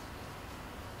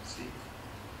 See?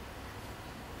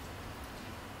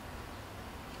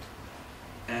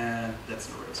 And that's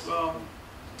an array as well.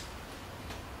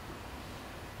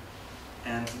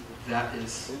 And that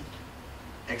is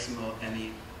XML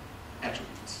any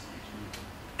attributes.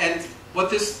 And what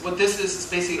this is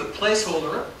basically a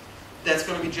placeholder that's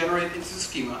going to be generated into the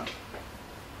schema.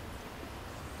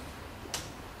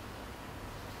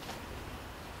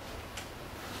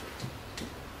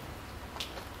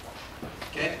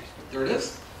 Okay, there it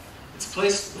is. It's a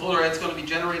placeholder that's going to be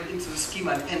generated into the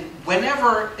schema. And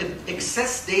whenever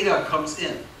excess data comes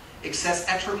in, excess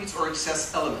attributes or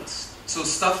excess elements, so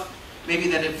stuff maybe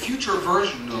that a future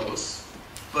version knows,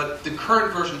 but the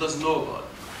current version doesn't know about,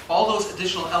 all those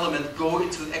additional elements go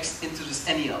into this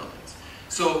any element.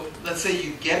 So let's say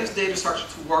you get this data structure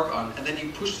to work on, and then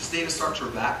you push this data structure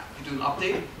back, you do an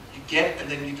update, you get, and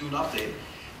then you do an update.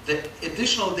 The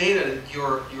additional data that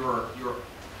your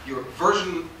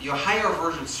higher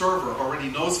version server already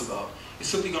knows about is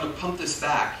simply going to pump this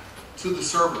back to the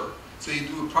server So you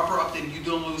do a proper update and you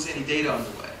don't lose any data on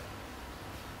the way.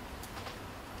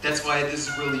 That's why this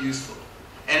is really useful.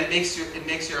 And it makes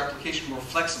your application more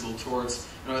flexible towards,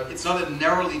 it's not a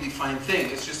narrowly defined thing,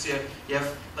 it's just you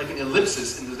have like an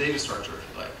ellipsis in the data structure, if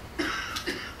you like.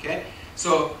 Okay?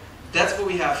 So that's what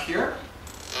we have here.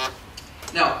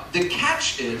 Now, the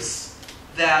catch is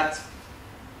that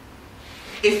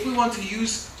if we want to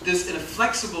use this in a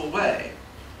flexible way,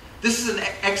 this is an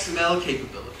XML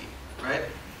capability, right?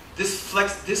 This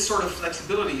sort of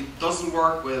flexibility doesn't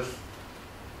work with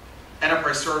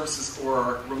enterprise services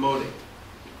or remoting,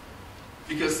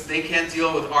 because they can't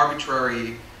deal with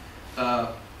arbitrary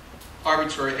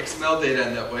XML data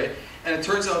in that way. And it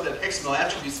turns out that XML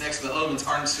attributes and XML elements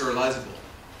aren't serializable.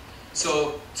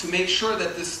 So to make sure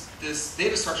that this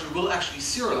data structure will actually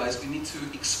serialize, we need to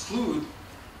exclude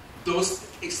those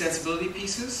extensibility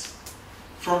pieces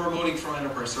from remoting from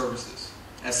enterprise services,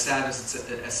 as sad as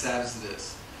it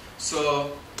is.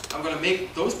 So I'm going to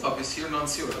make those puppies here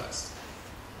non-serialized.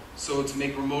 So to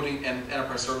make remoting and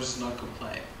enterprise services not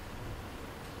complain.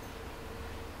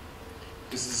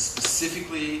 This is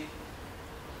specifically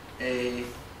and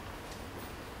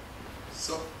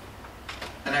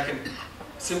I can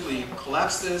simply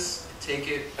collapse this, take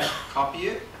it, copy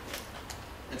it,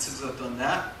 and since I've done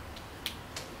that,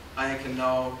 I can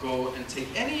now go and take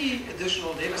any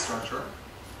additional data structure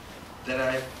that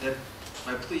I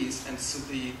please and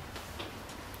simply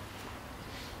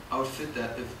outfit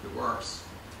that if it works.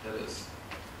 That is,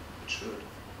 it should.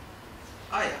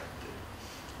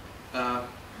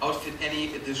 Outfit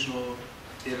any additional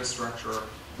data structure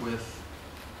with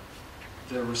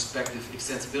the respective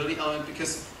extensibility element,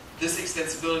 because this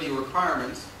extensibility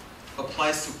requirement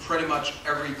applies to pretty much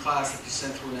every class that you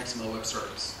send through an XML web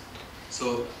service.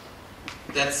 So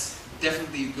that's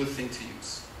definitely a good thing to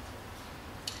use.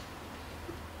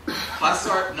 Classes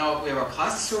are, now we have our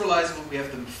classes serializable, we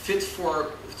have them fit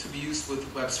to be used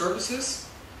with web services.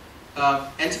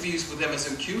 And to be used with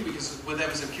MSMQ, because with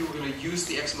MSMQ we're going to use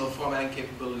the XML formatting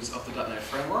capabilities of the .NET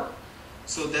framework.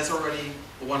 So that's already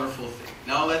a wonderful thing.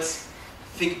 Now let's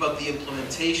think about the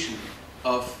implementation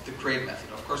of the create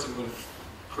method. Of course I'm going to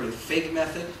create a fake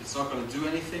method. It's not going to do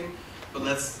anything. But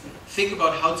let's think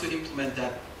about how to implement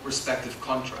that respective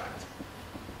contract.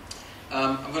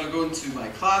 I'm going to go into my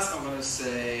class. I'm going to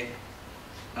say,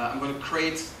 I'm going to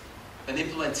create an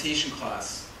implementation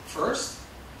class first.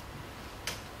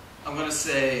 I'm going to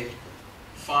say,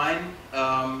 fine,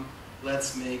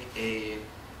 let's make a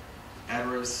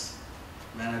address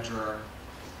manager,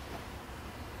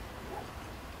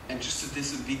 and just to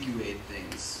disambiguate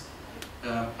things,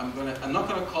 I'm not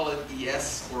going to call it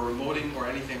ES or remoting or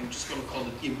anything. I'm just going to call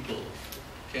it impl,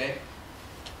 okay?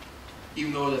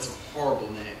 Even though that's a horrible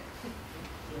name,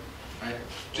 right?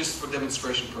 Just for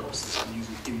demonstration purposes, I'm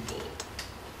using impl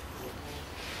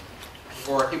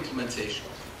for implementation.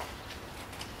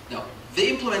 Now, the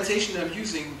implementation that I'm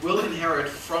using will inherit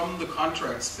from the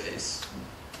contract space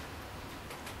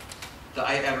the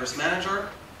iAddress manager.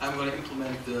 I'm going to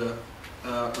implement the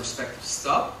respective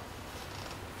stub.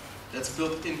 That's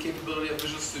built-in capability of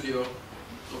Visual Studio.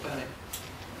 No panic.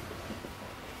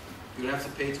 You don't have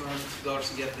to pay $250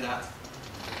 to get that.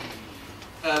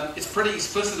 It's pretty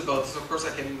explicit about this. Of course,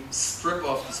 I can strip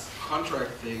off this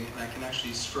contract thing, and I can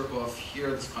actually strip off here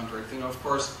this contract thing. Now, of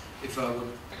course, if I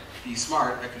would be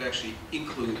smart, I could actually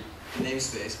include the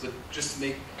namespace, but just to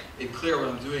make it clear what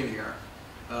I'm doing here,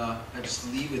 I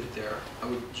just leave it there. I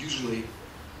would usually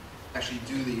actually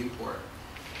do the import.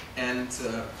 And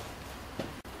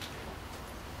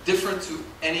different to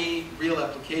any real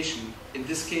application, in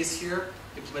this case here,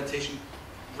 implementation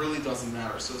really doesn't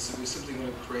matter. So we're simply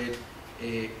going to create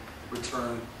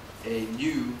return a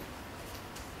new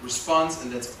response,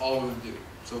 and that's all we're going to do.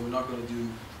 So we're not going to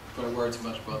worry too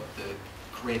much about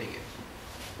creating it.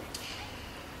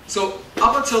 So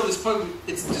up until this point,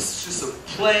 it's just a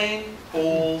plain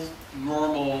old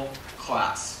normal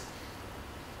class,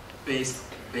 base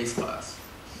class.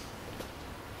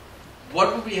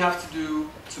 What would we have to do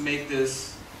to make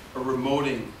this a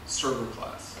remoting server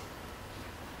class?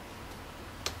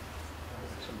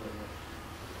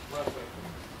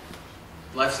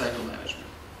 Lifecycle management.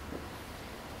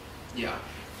 Yeah.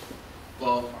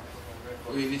 Well,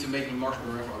 we need to make a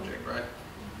marshmallow ref object, right?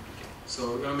 Okay.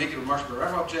 So we're going to make it a marshmallow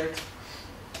ref object.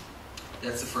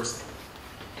 That's the first thing.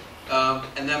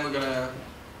 And then we're going to,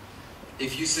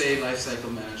 if you say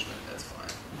lifecycle management, that's fine.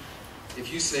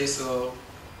 If you say so,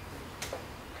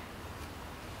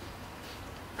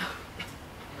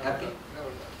 happy?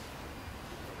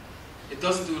 It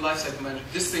doesn't do lifecycle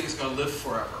management. This thing is going to live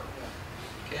forever.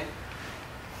 Okay?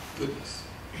 Goodness.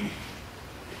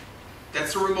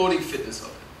 That's the remoting fitness of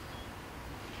it.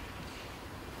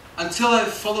 until I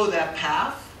follow that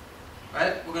path,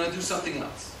 right, we're going to do something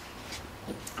else.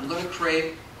 I'm going to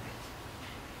create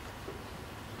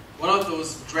one of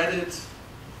those dreaded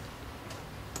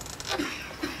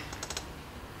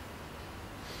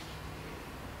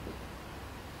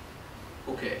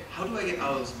okay, how do I get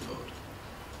out of this mode?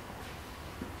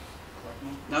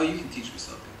 Now you can teach me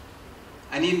something.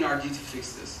 I need an RD to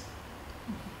fix this.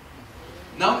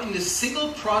 Now in the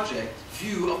single project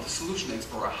view of the Solution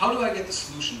Explorer, how do I get the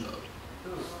solution node?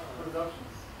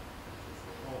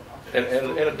 And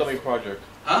add a dummy project.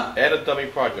 Huh? Add a dummy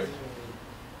project.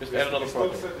 Just add another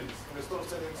project.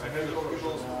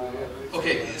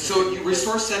 Okay, so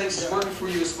restore settings is working for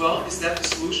you as well. Is that the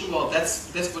solution? Well,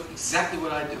 that's exactly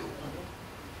what I do.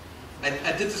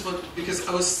 I did this one because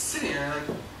I was sitting here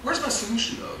like, where's my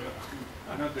solution node?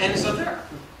 And it's not there.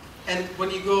 And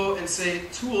when you go and say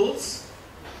tools,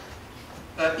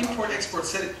 import export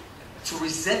setting, to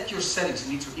reset your settings,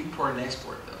 you need to import and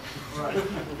export them. Right.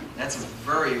 That's a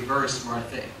very, very smart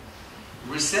thing.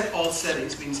 Reset all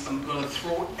settings means I'm going to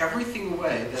throw everything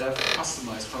away that I've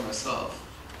customized for myself.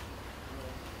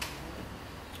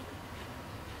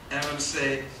 And I'm going to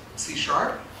say C#.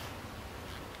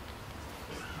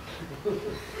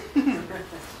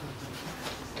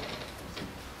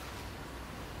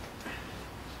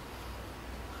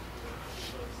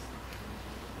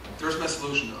 There's my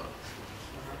solution node.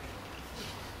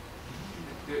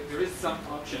 There is some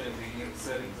option in the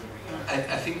settings.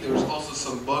 I think there's also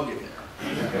some bug in there.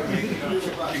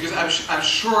 Because I'm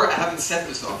sure I haven't set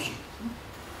this option.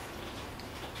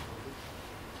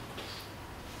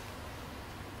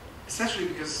 Essentially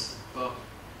because, well,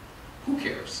 who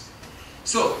cares?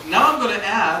 So now I'm going to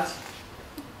add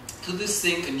to this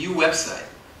thing a new website.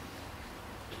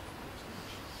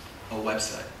 A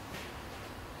website.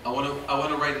 I want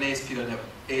to write an ASP.NET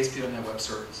web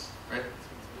service, right?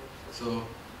 So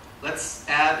let's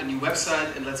add a new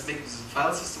website and let's make this a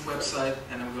file system website,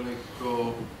 and I'm going to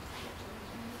go,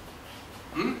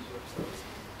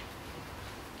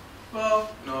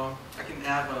 well, no, I can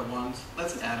add what I want.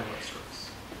 Let's add a web service.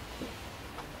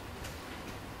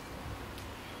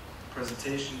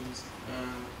 Presentations,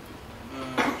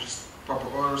 just proper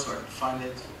order so I can find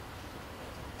it.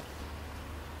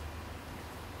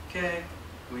 Okay,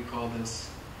 we call this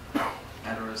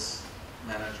address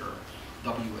manager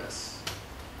WS.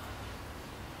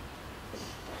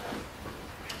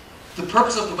 The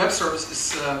purpose of the web service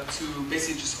is to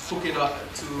basically just hook it up.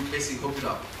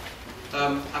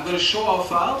 I'm going to show our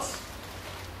files.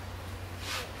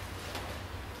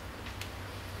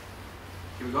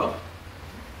 Here we go.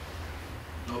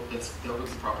 Nope, that's dealt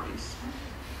with the properties.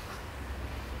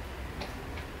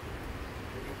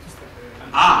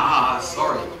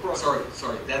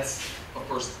 Sorry. That's, of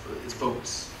course, it's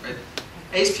bogus, right?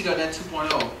 ASP.NET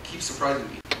 2.0 keeps surprising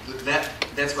me.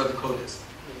 That's where the code is.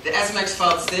 The SMX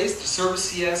file stays, the service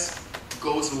CS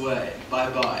goes away.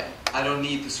 Bye-bye. I don't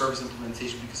need the service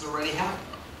implementation because I already have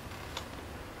one.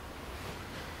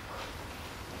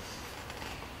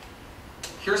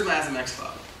 Here's my SMX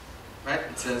file, right?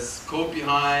 It says code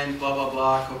behind, blah, blah,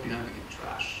 blah, code behind, we get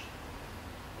trash.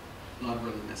 Not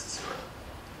really necessary.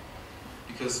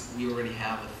 Because we already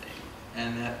have a thing,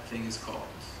 and that thing is called,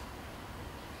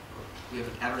 we have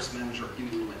an address manager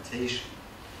implementation.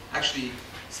 Actually,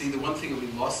 see, the one thing that we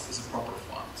lost is a proper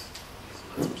font. So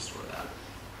let's restore that.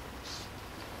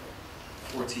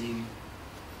 14,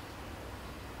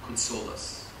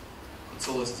 Consolas.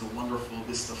 Consolas is a wonderful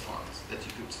Vista font that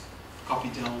you could copy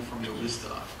down from your Vista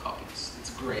copies.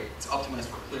 It's great. It's optimized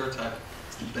for ClearType.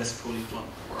 It's the best coding font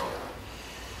in the world.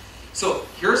 So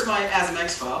here's my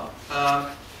ASMX file.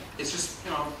 It's just,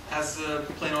 as a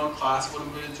plain old class, what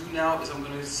I'm going to do now is I'm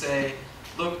going to say,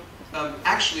 look,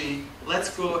 actually, let's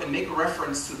go and make a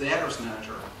reference to the address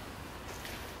manager.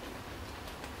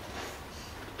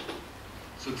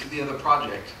 So to the other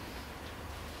project.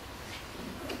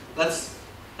 Let's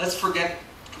forget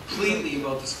completely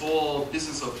about this whole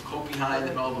business of code behind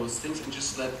and all those things, and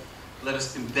just let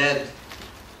us embed.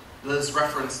 Let us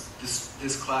reference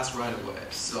this class right away.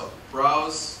 So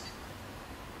browse,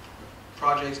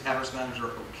 project, address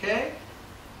manager, okay.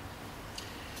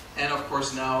 And of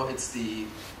course now it's the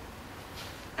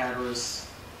address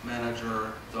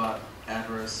manager dot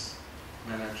address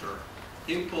manager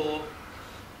impl,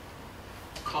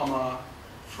 comma,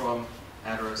 from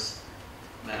address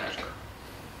manager.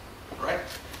 All right.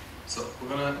 So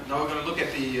now we're gonna look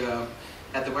at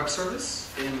the web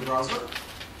service in the browser.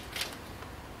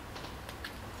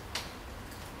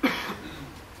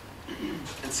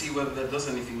 And see whether that does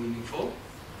anything meaningful.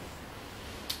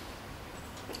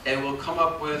 And we'll come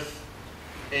up with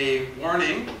a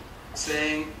warning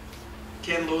saying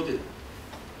can load it.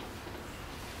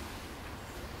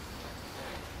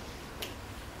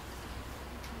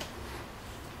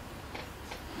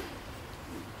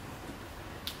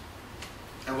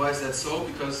 And why is that so?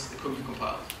 Because it couldn't be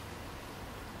compiled.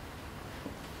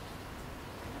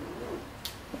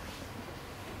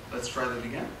 Let's try that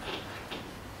again.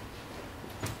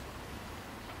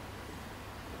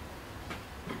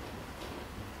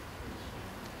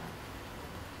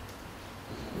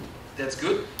 That's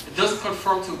good. It doesn't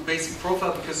conform to a basic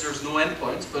profile because there's no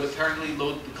endpoints, but apparently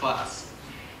load the class.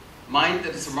 Mind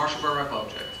that it's a Marshall bar web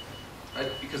object, right?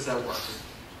 Because that works.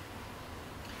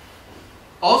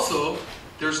 Also,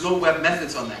 there's no web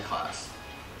methods on that class,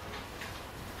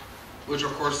 which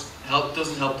of course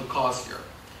doesn't help the cause here.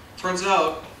 Turns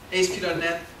out,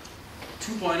 ASP.NET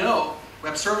 2.0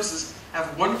 web services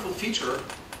have a wonderful feature,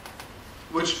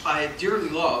 which I dearly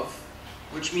love,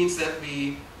 which means that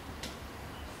we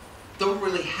don't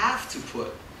really have to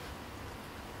put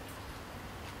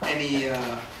any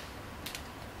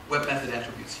web method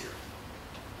attributes here.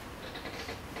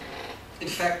 In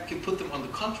fact, we can put them on the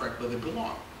contract where they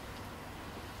belong.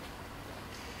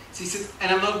 See,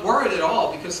 and I'm not worried at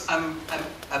all because I'm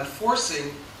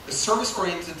forcing a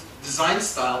service-oriented design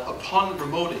style upon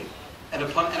remoting and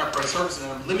upon enterprise services,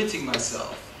 and I'm limiting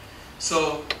myself.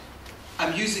 So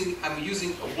I'm using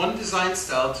one design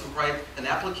style to write an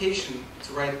application,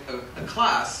 to write a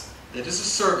class that is a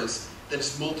service that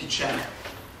is multi-channel.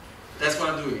 That's what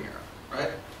I'm doing here,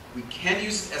 right? We can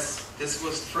use it as, this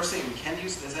was the first thing, we can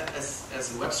use it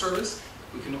as a web service.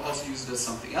 We can also use it as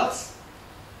something else.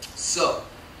 So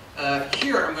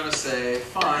here I'm going to say,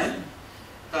 fine,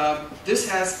 this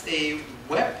has a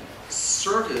web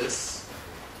service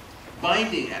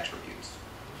binding attribute.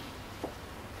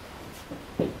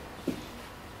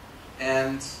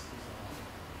 And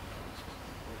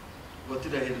what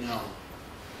did I hit now?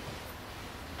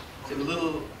 I'm a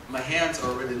little, my hands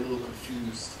are already a little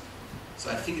confused. So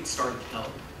I think it started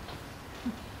help.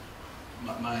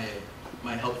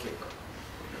 My help figure.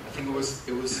 I think it was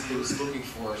looking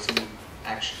for some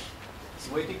action. It's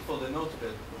waiting for the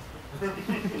notepad.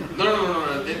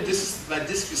 No. This is, my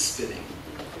disk is spinning.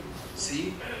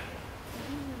 See?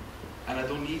 And I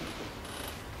don't need.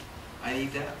 I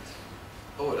need that.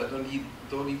 Oh, I don't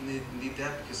even need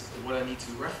that because what I need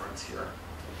to reference here,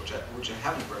 which I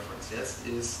haven't referenced yet,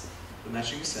 is the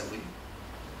matching assembly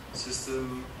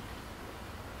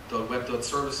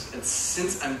system.web.service. And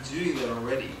since I'm doing that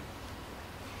already,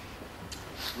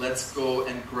 let's go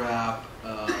and grab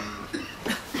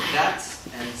that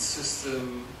and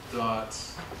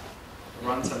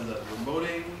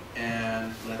system.runtime.remoting,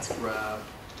 and let's grab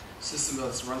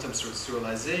system.runtime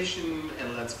serialization,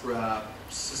 and let's grab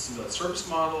system.service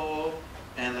model,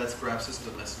 and let's grab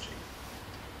system.messaging.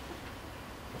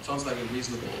 Sounds like a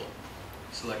reasonable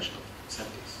selection of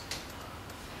assemblies.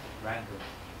 Random.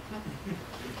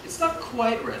 It's not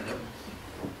quite random.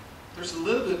 There's a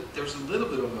little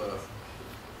bit of a.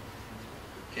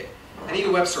 Okay, I need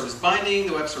a web service binding.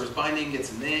 The web service binding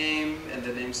gets a name, and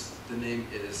the name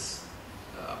is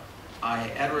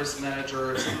address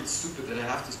manager. It's a little stupid that I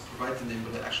have to provide the name,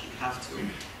 but I actually have to.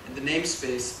 And the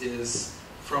namespace is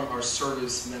from our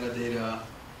service metadata,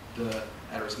 the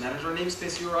address manager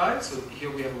namespace URI. So here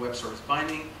we have a web service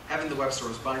binding. Having the web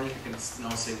service binding, I can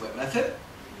now say web method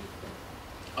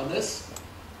on this.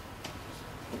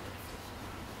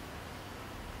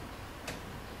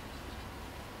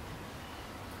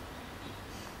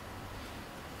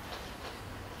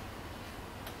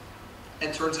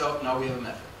 And turns out now we have a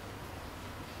method.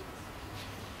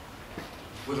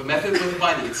 With a method with a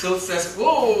binding. It still says,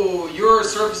 whoa, your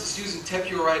service is using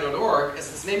tepuri.org as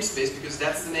its namespace because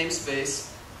that's the namespace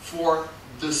for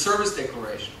the service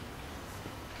declaration.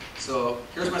 So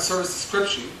here's my service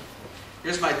description.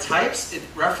 Here's my types. It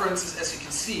references, as you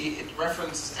can see, it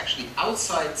references actually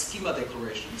outside schema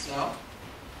declarations now,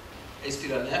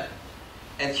 ASP.NET.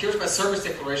 And here's my service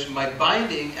declaration. My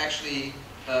binding actually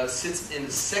sits in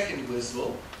the second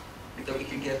WSDL that we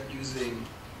can get using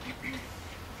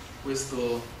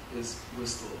WSDL is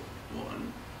WSDL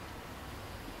 1.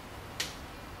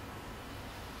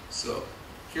 So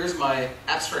here's my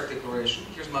abstract declaration.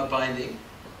 Here's my binding.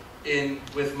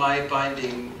 With my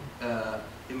binding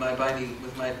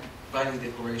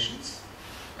declarations,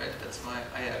 right? That's my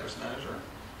address manager.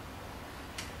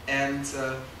 And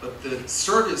but the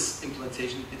service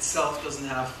implementation itself doesn't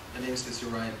have a namespace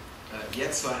URI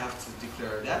yet, so I have to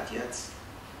declare that yet.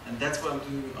 And that's what I'm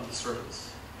doing on the service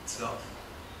itself.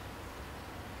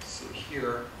 So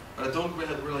here, but I don't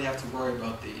really have to worry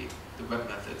about the web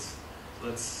methods. So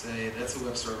let's say that's a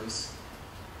web service.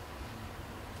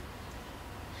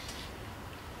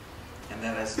 And And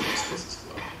that has namespace as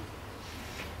well.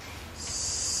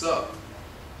 So,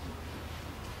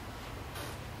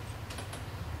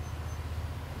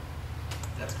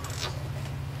 that's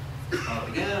great. File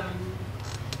again.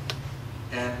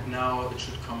 And now it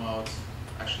should come out.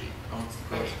 Actually, I want to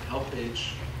go to the help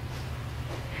page.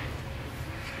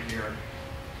 Here.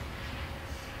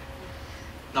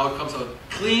 Now it comes out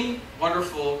clean,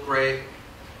 wonderful, great.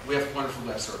 We have a wonderful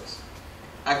web service.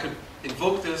 I could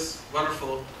invoke this,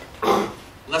 wonderful.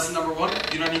 Lesson number one,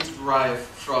 you don't need to derive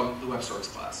from the web service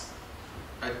class.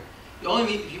 Right? You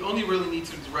only really need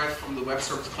to derive from the web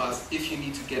service class if you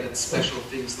need to get at special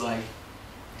things like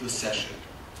the session,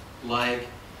 like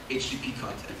HTTP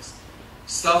context.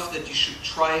 Stuff that you should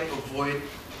try to avoid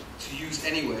to use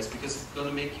anyways because it's going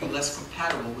to make you less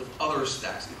compatible with other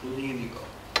stacks, including Indigo.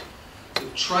 So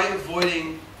try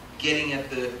avoiding getting at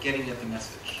the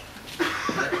message.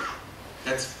 Right?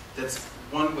 That's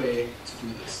one way to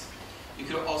do this. You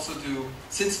could also do,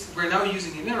 since we're now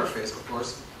using an interface, of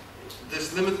course,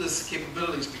 there's limitless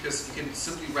capabilities because you can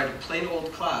simply write a plain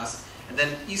old class and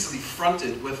then easily front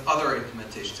it with other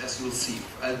implementations, as you'll see.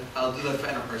 I'll do that for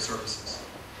enterprise services.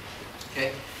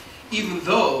 Okay? Even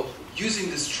though, using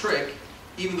this trick,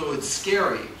 even though it's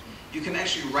scary, you can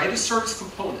actually write a service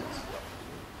component.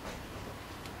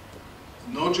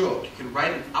 No joke. You can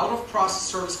write an out-of-process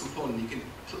service component. You can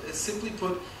simply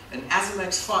put an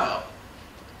ASMX file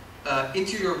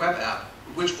into your web app,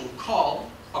 which will call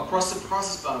across the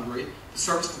process boundary the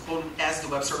service component as the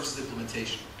web services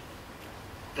implementation.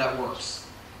 That works.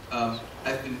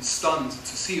 I've been stunned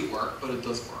to see it work, but it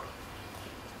does work.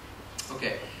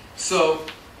 Okay, so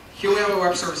here we have a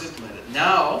web service implemented.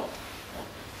 Now,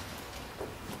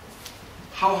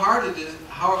 how hard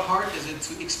is it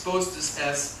to expose this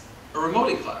as a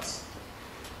remoting class?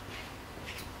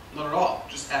 Not at all.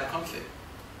 Just add config.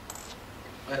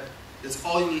 Right? That's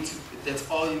all you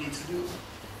need to do.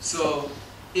 So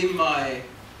in my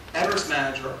address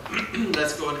manager,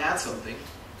 let's go and add something.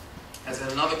 Let's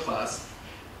add another class,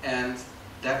 and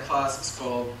that class is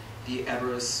called the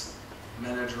address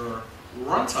manager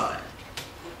runtime.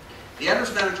 The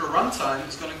address manager runtime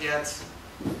is going to get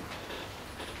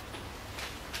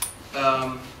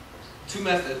two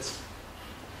methods.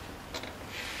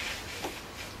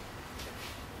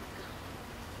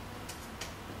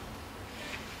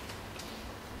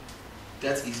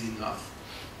 That's easy enough.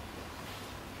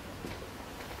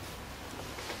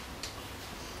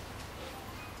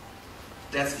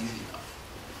 That's easy enough.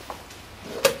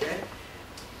 Okay.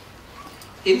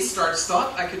 In start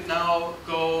stop, I could now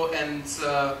go and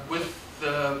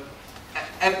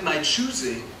at my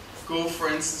choosing, go for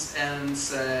instance and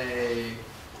say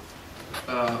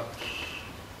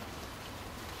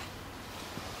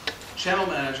channel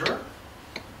manager.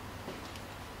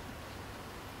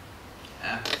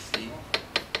 Let's see,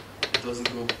 it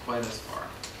doesn't go quite as far.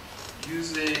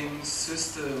 Using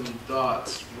system dot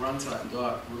runtime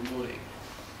dot remoting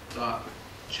dot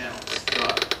channels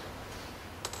dot.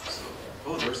 So,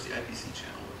 oh, there's the IPC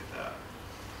channel. Look at that.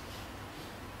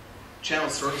 Channel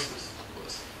services.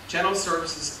 Channel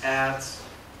services at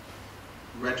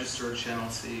register channel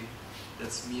C.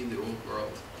 That's me in the old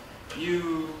world.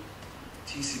 New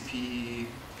TCP.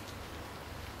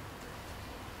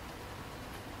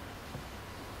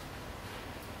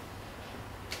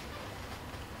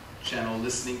 Channel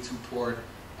listening to port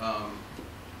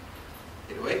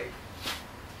 808.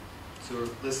 So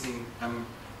listening, I'm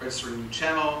registering a new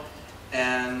channel,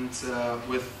 and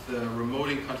with the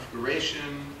remoting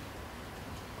configuration,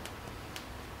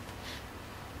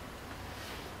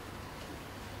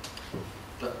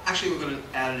 actually we're going to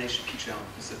add an HTTP channel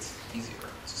because it's easier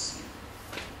to see.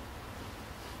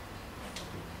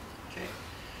 Okay,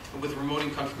 and with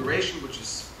remoting configuration, which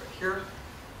is right here,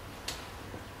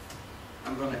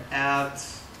 I'm going to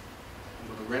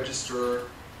register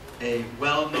a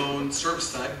well-known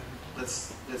service type.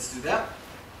 Let's do that,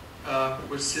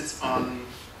 which sits on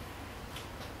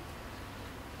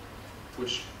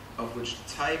which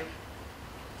type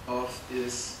of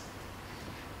is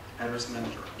address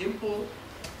manager impl,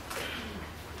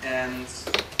 and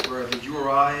where the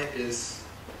URI is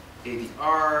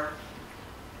ADR,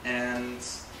 and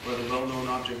where the well-known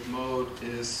object mode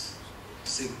is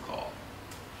sync call.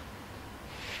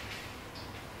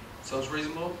 Sounds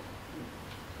reasonable?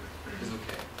 Is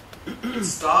okay. Hit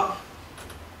stop.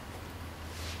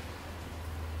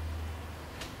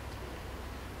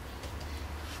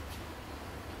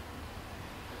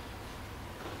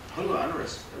 How do I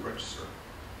unregister?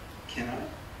 Can I?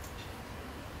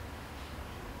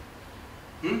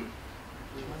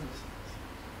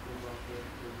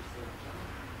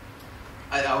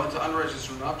 I want to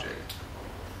unregister an object.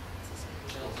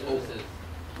 Oh,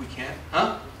 we can't?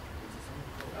 Huh?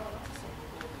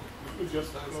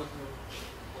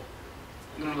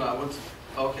 No, I want to.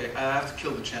 Okay, I have to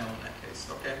kill the channel in that case.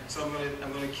 Okay, so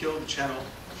I'm gonna kill the channel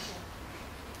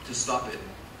to stop it.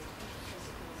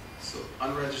 So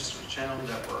unregistered channel,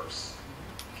 that works.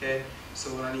 Okay,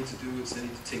 so what I need to do is I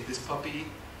need to take this puppy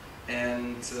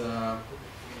and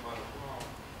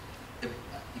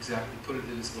exactly put it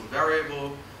in this little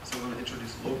variable. So I'm going to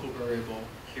introduce a local variable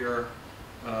here.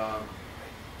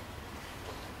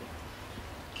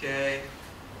 Okay,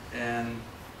 and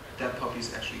that puppy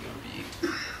is actually going to be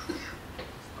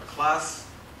a class.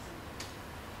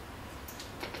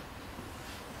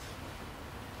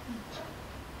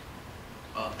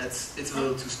 It's a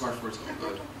little too smart for its own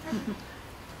good.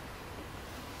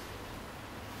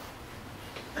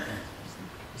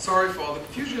 Sorry for all the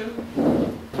confusion.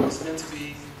 It was meant to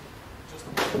be just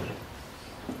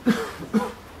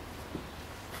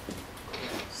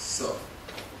so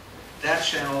that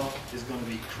channel is going to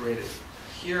be created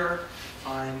here.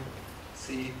 Fine.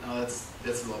 See, now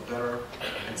that's a lot better.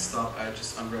 And stop. I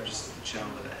just unregistered the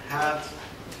channel that I had.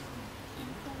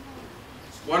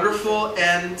 Wonderful.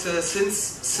 And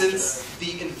since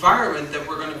the environment that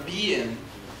we're going to be in,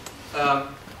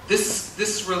 this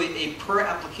is really a per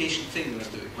application thing that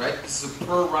I'm doing, right? This is a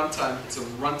per runtime. It's a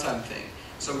runtime thing.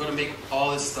 So I'm going to make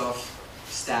all this stuff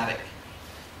static.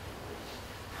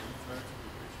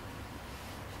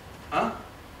 Huh?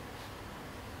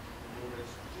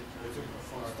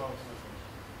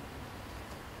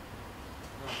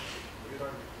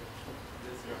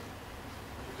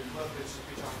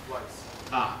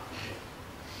 Ah.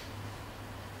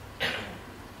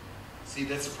 See,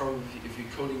 that's the problem if you're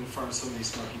coding in front of so many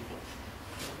smart people.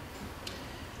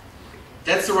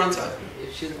 That's the runtime.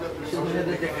 You should have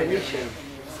the definition.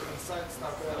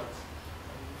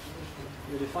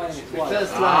 You define it twice.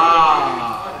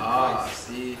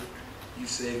 See, you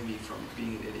saved me from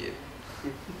being an idiot.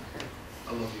 I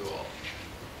love you all.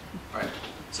 All right,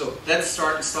 so that's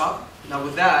start and stop. Now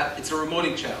with that, it's a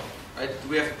remoting channel, right? Do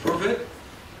we have to prove it?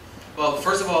 Well,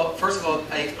 first of all,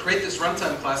 I create this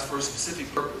runtime class for a specific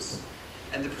purpose,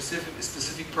 and the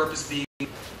specific purpose being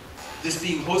this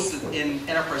being hosted in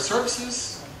enterprise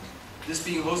services, this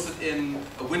being hosted in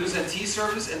a Windows NT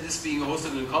service, and this being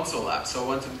hosted in a console app. So I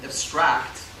want to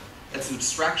abstract. That's an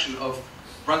abstraction of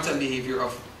runtime behavior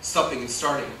of stopping and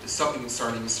starting. The stopping and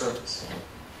starting a service.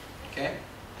 Okay.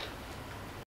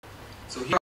 So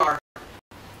here are.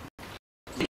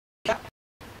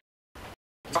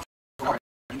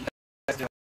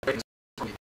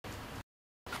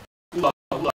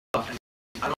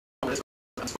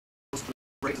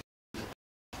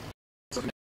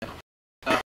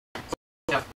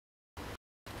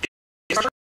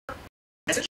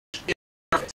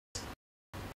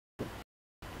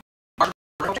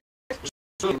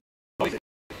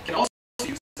 Can also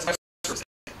use as my service,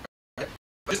 right?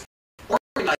 Just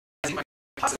organizing my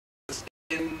process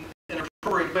in an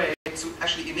appropriate way to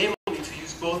actually enable me to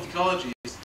use both technologies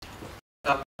in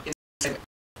the same way.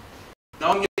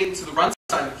 Now I'm getting to the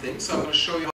runtime thing, so I'm going to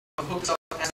show you how to hook this up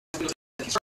as a Windows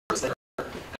service later.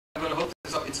 I'm going to hook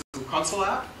this up into the console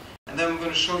app, and then I'm going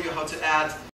to show you how to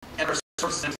add enterprise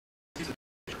services.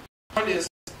 The point is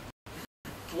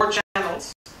four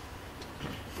channels,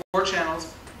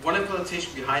 one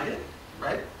implementation behind it,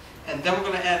 right? And then we're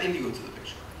going to add Indigo to the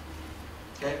picture.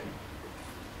 Okay?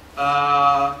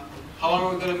 How long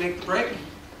are we going to make the break?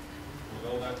 With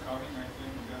all that coming, I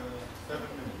think 7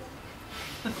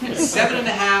 minutes.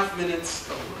 7.5 minutes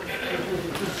of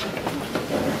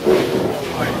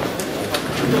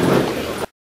break.